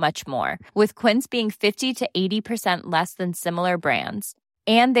so much more. With Quince being 50 to 80% less than similar brands.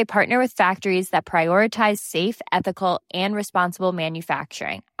 And they partner with factories that prioritize safe, ethical, and responsible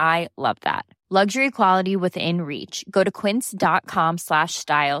manufacturing. I love that. Luxury quality within reach. Go to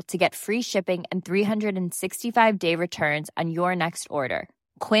quince.com/style to get free shipping and 365-day returns on your next order.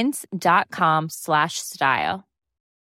 Quince.com/style.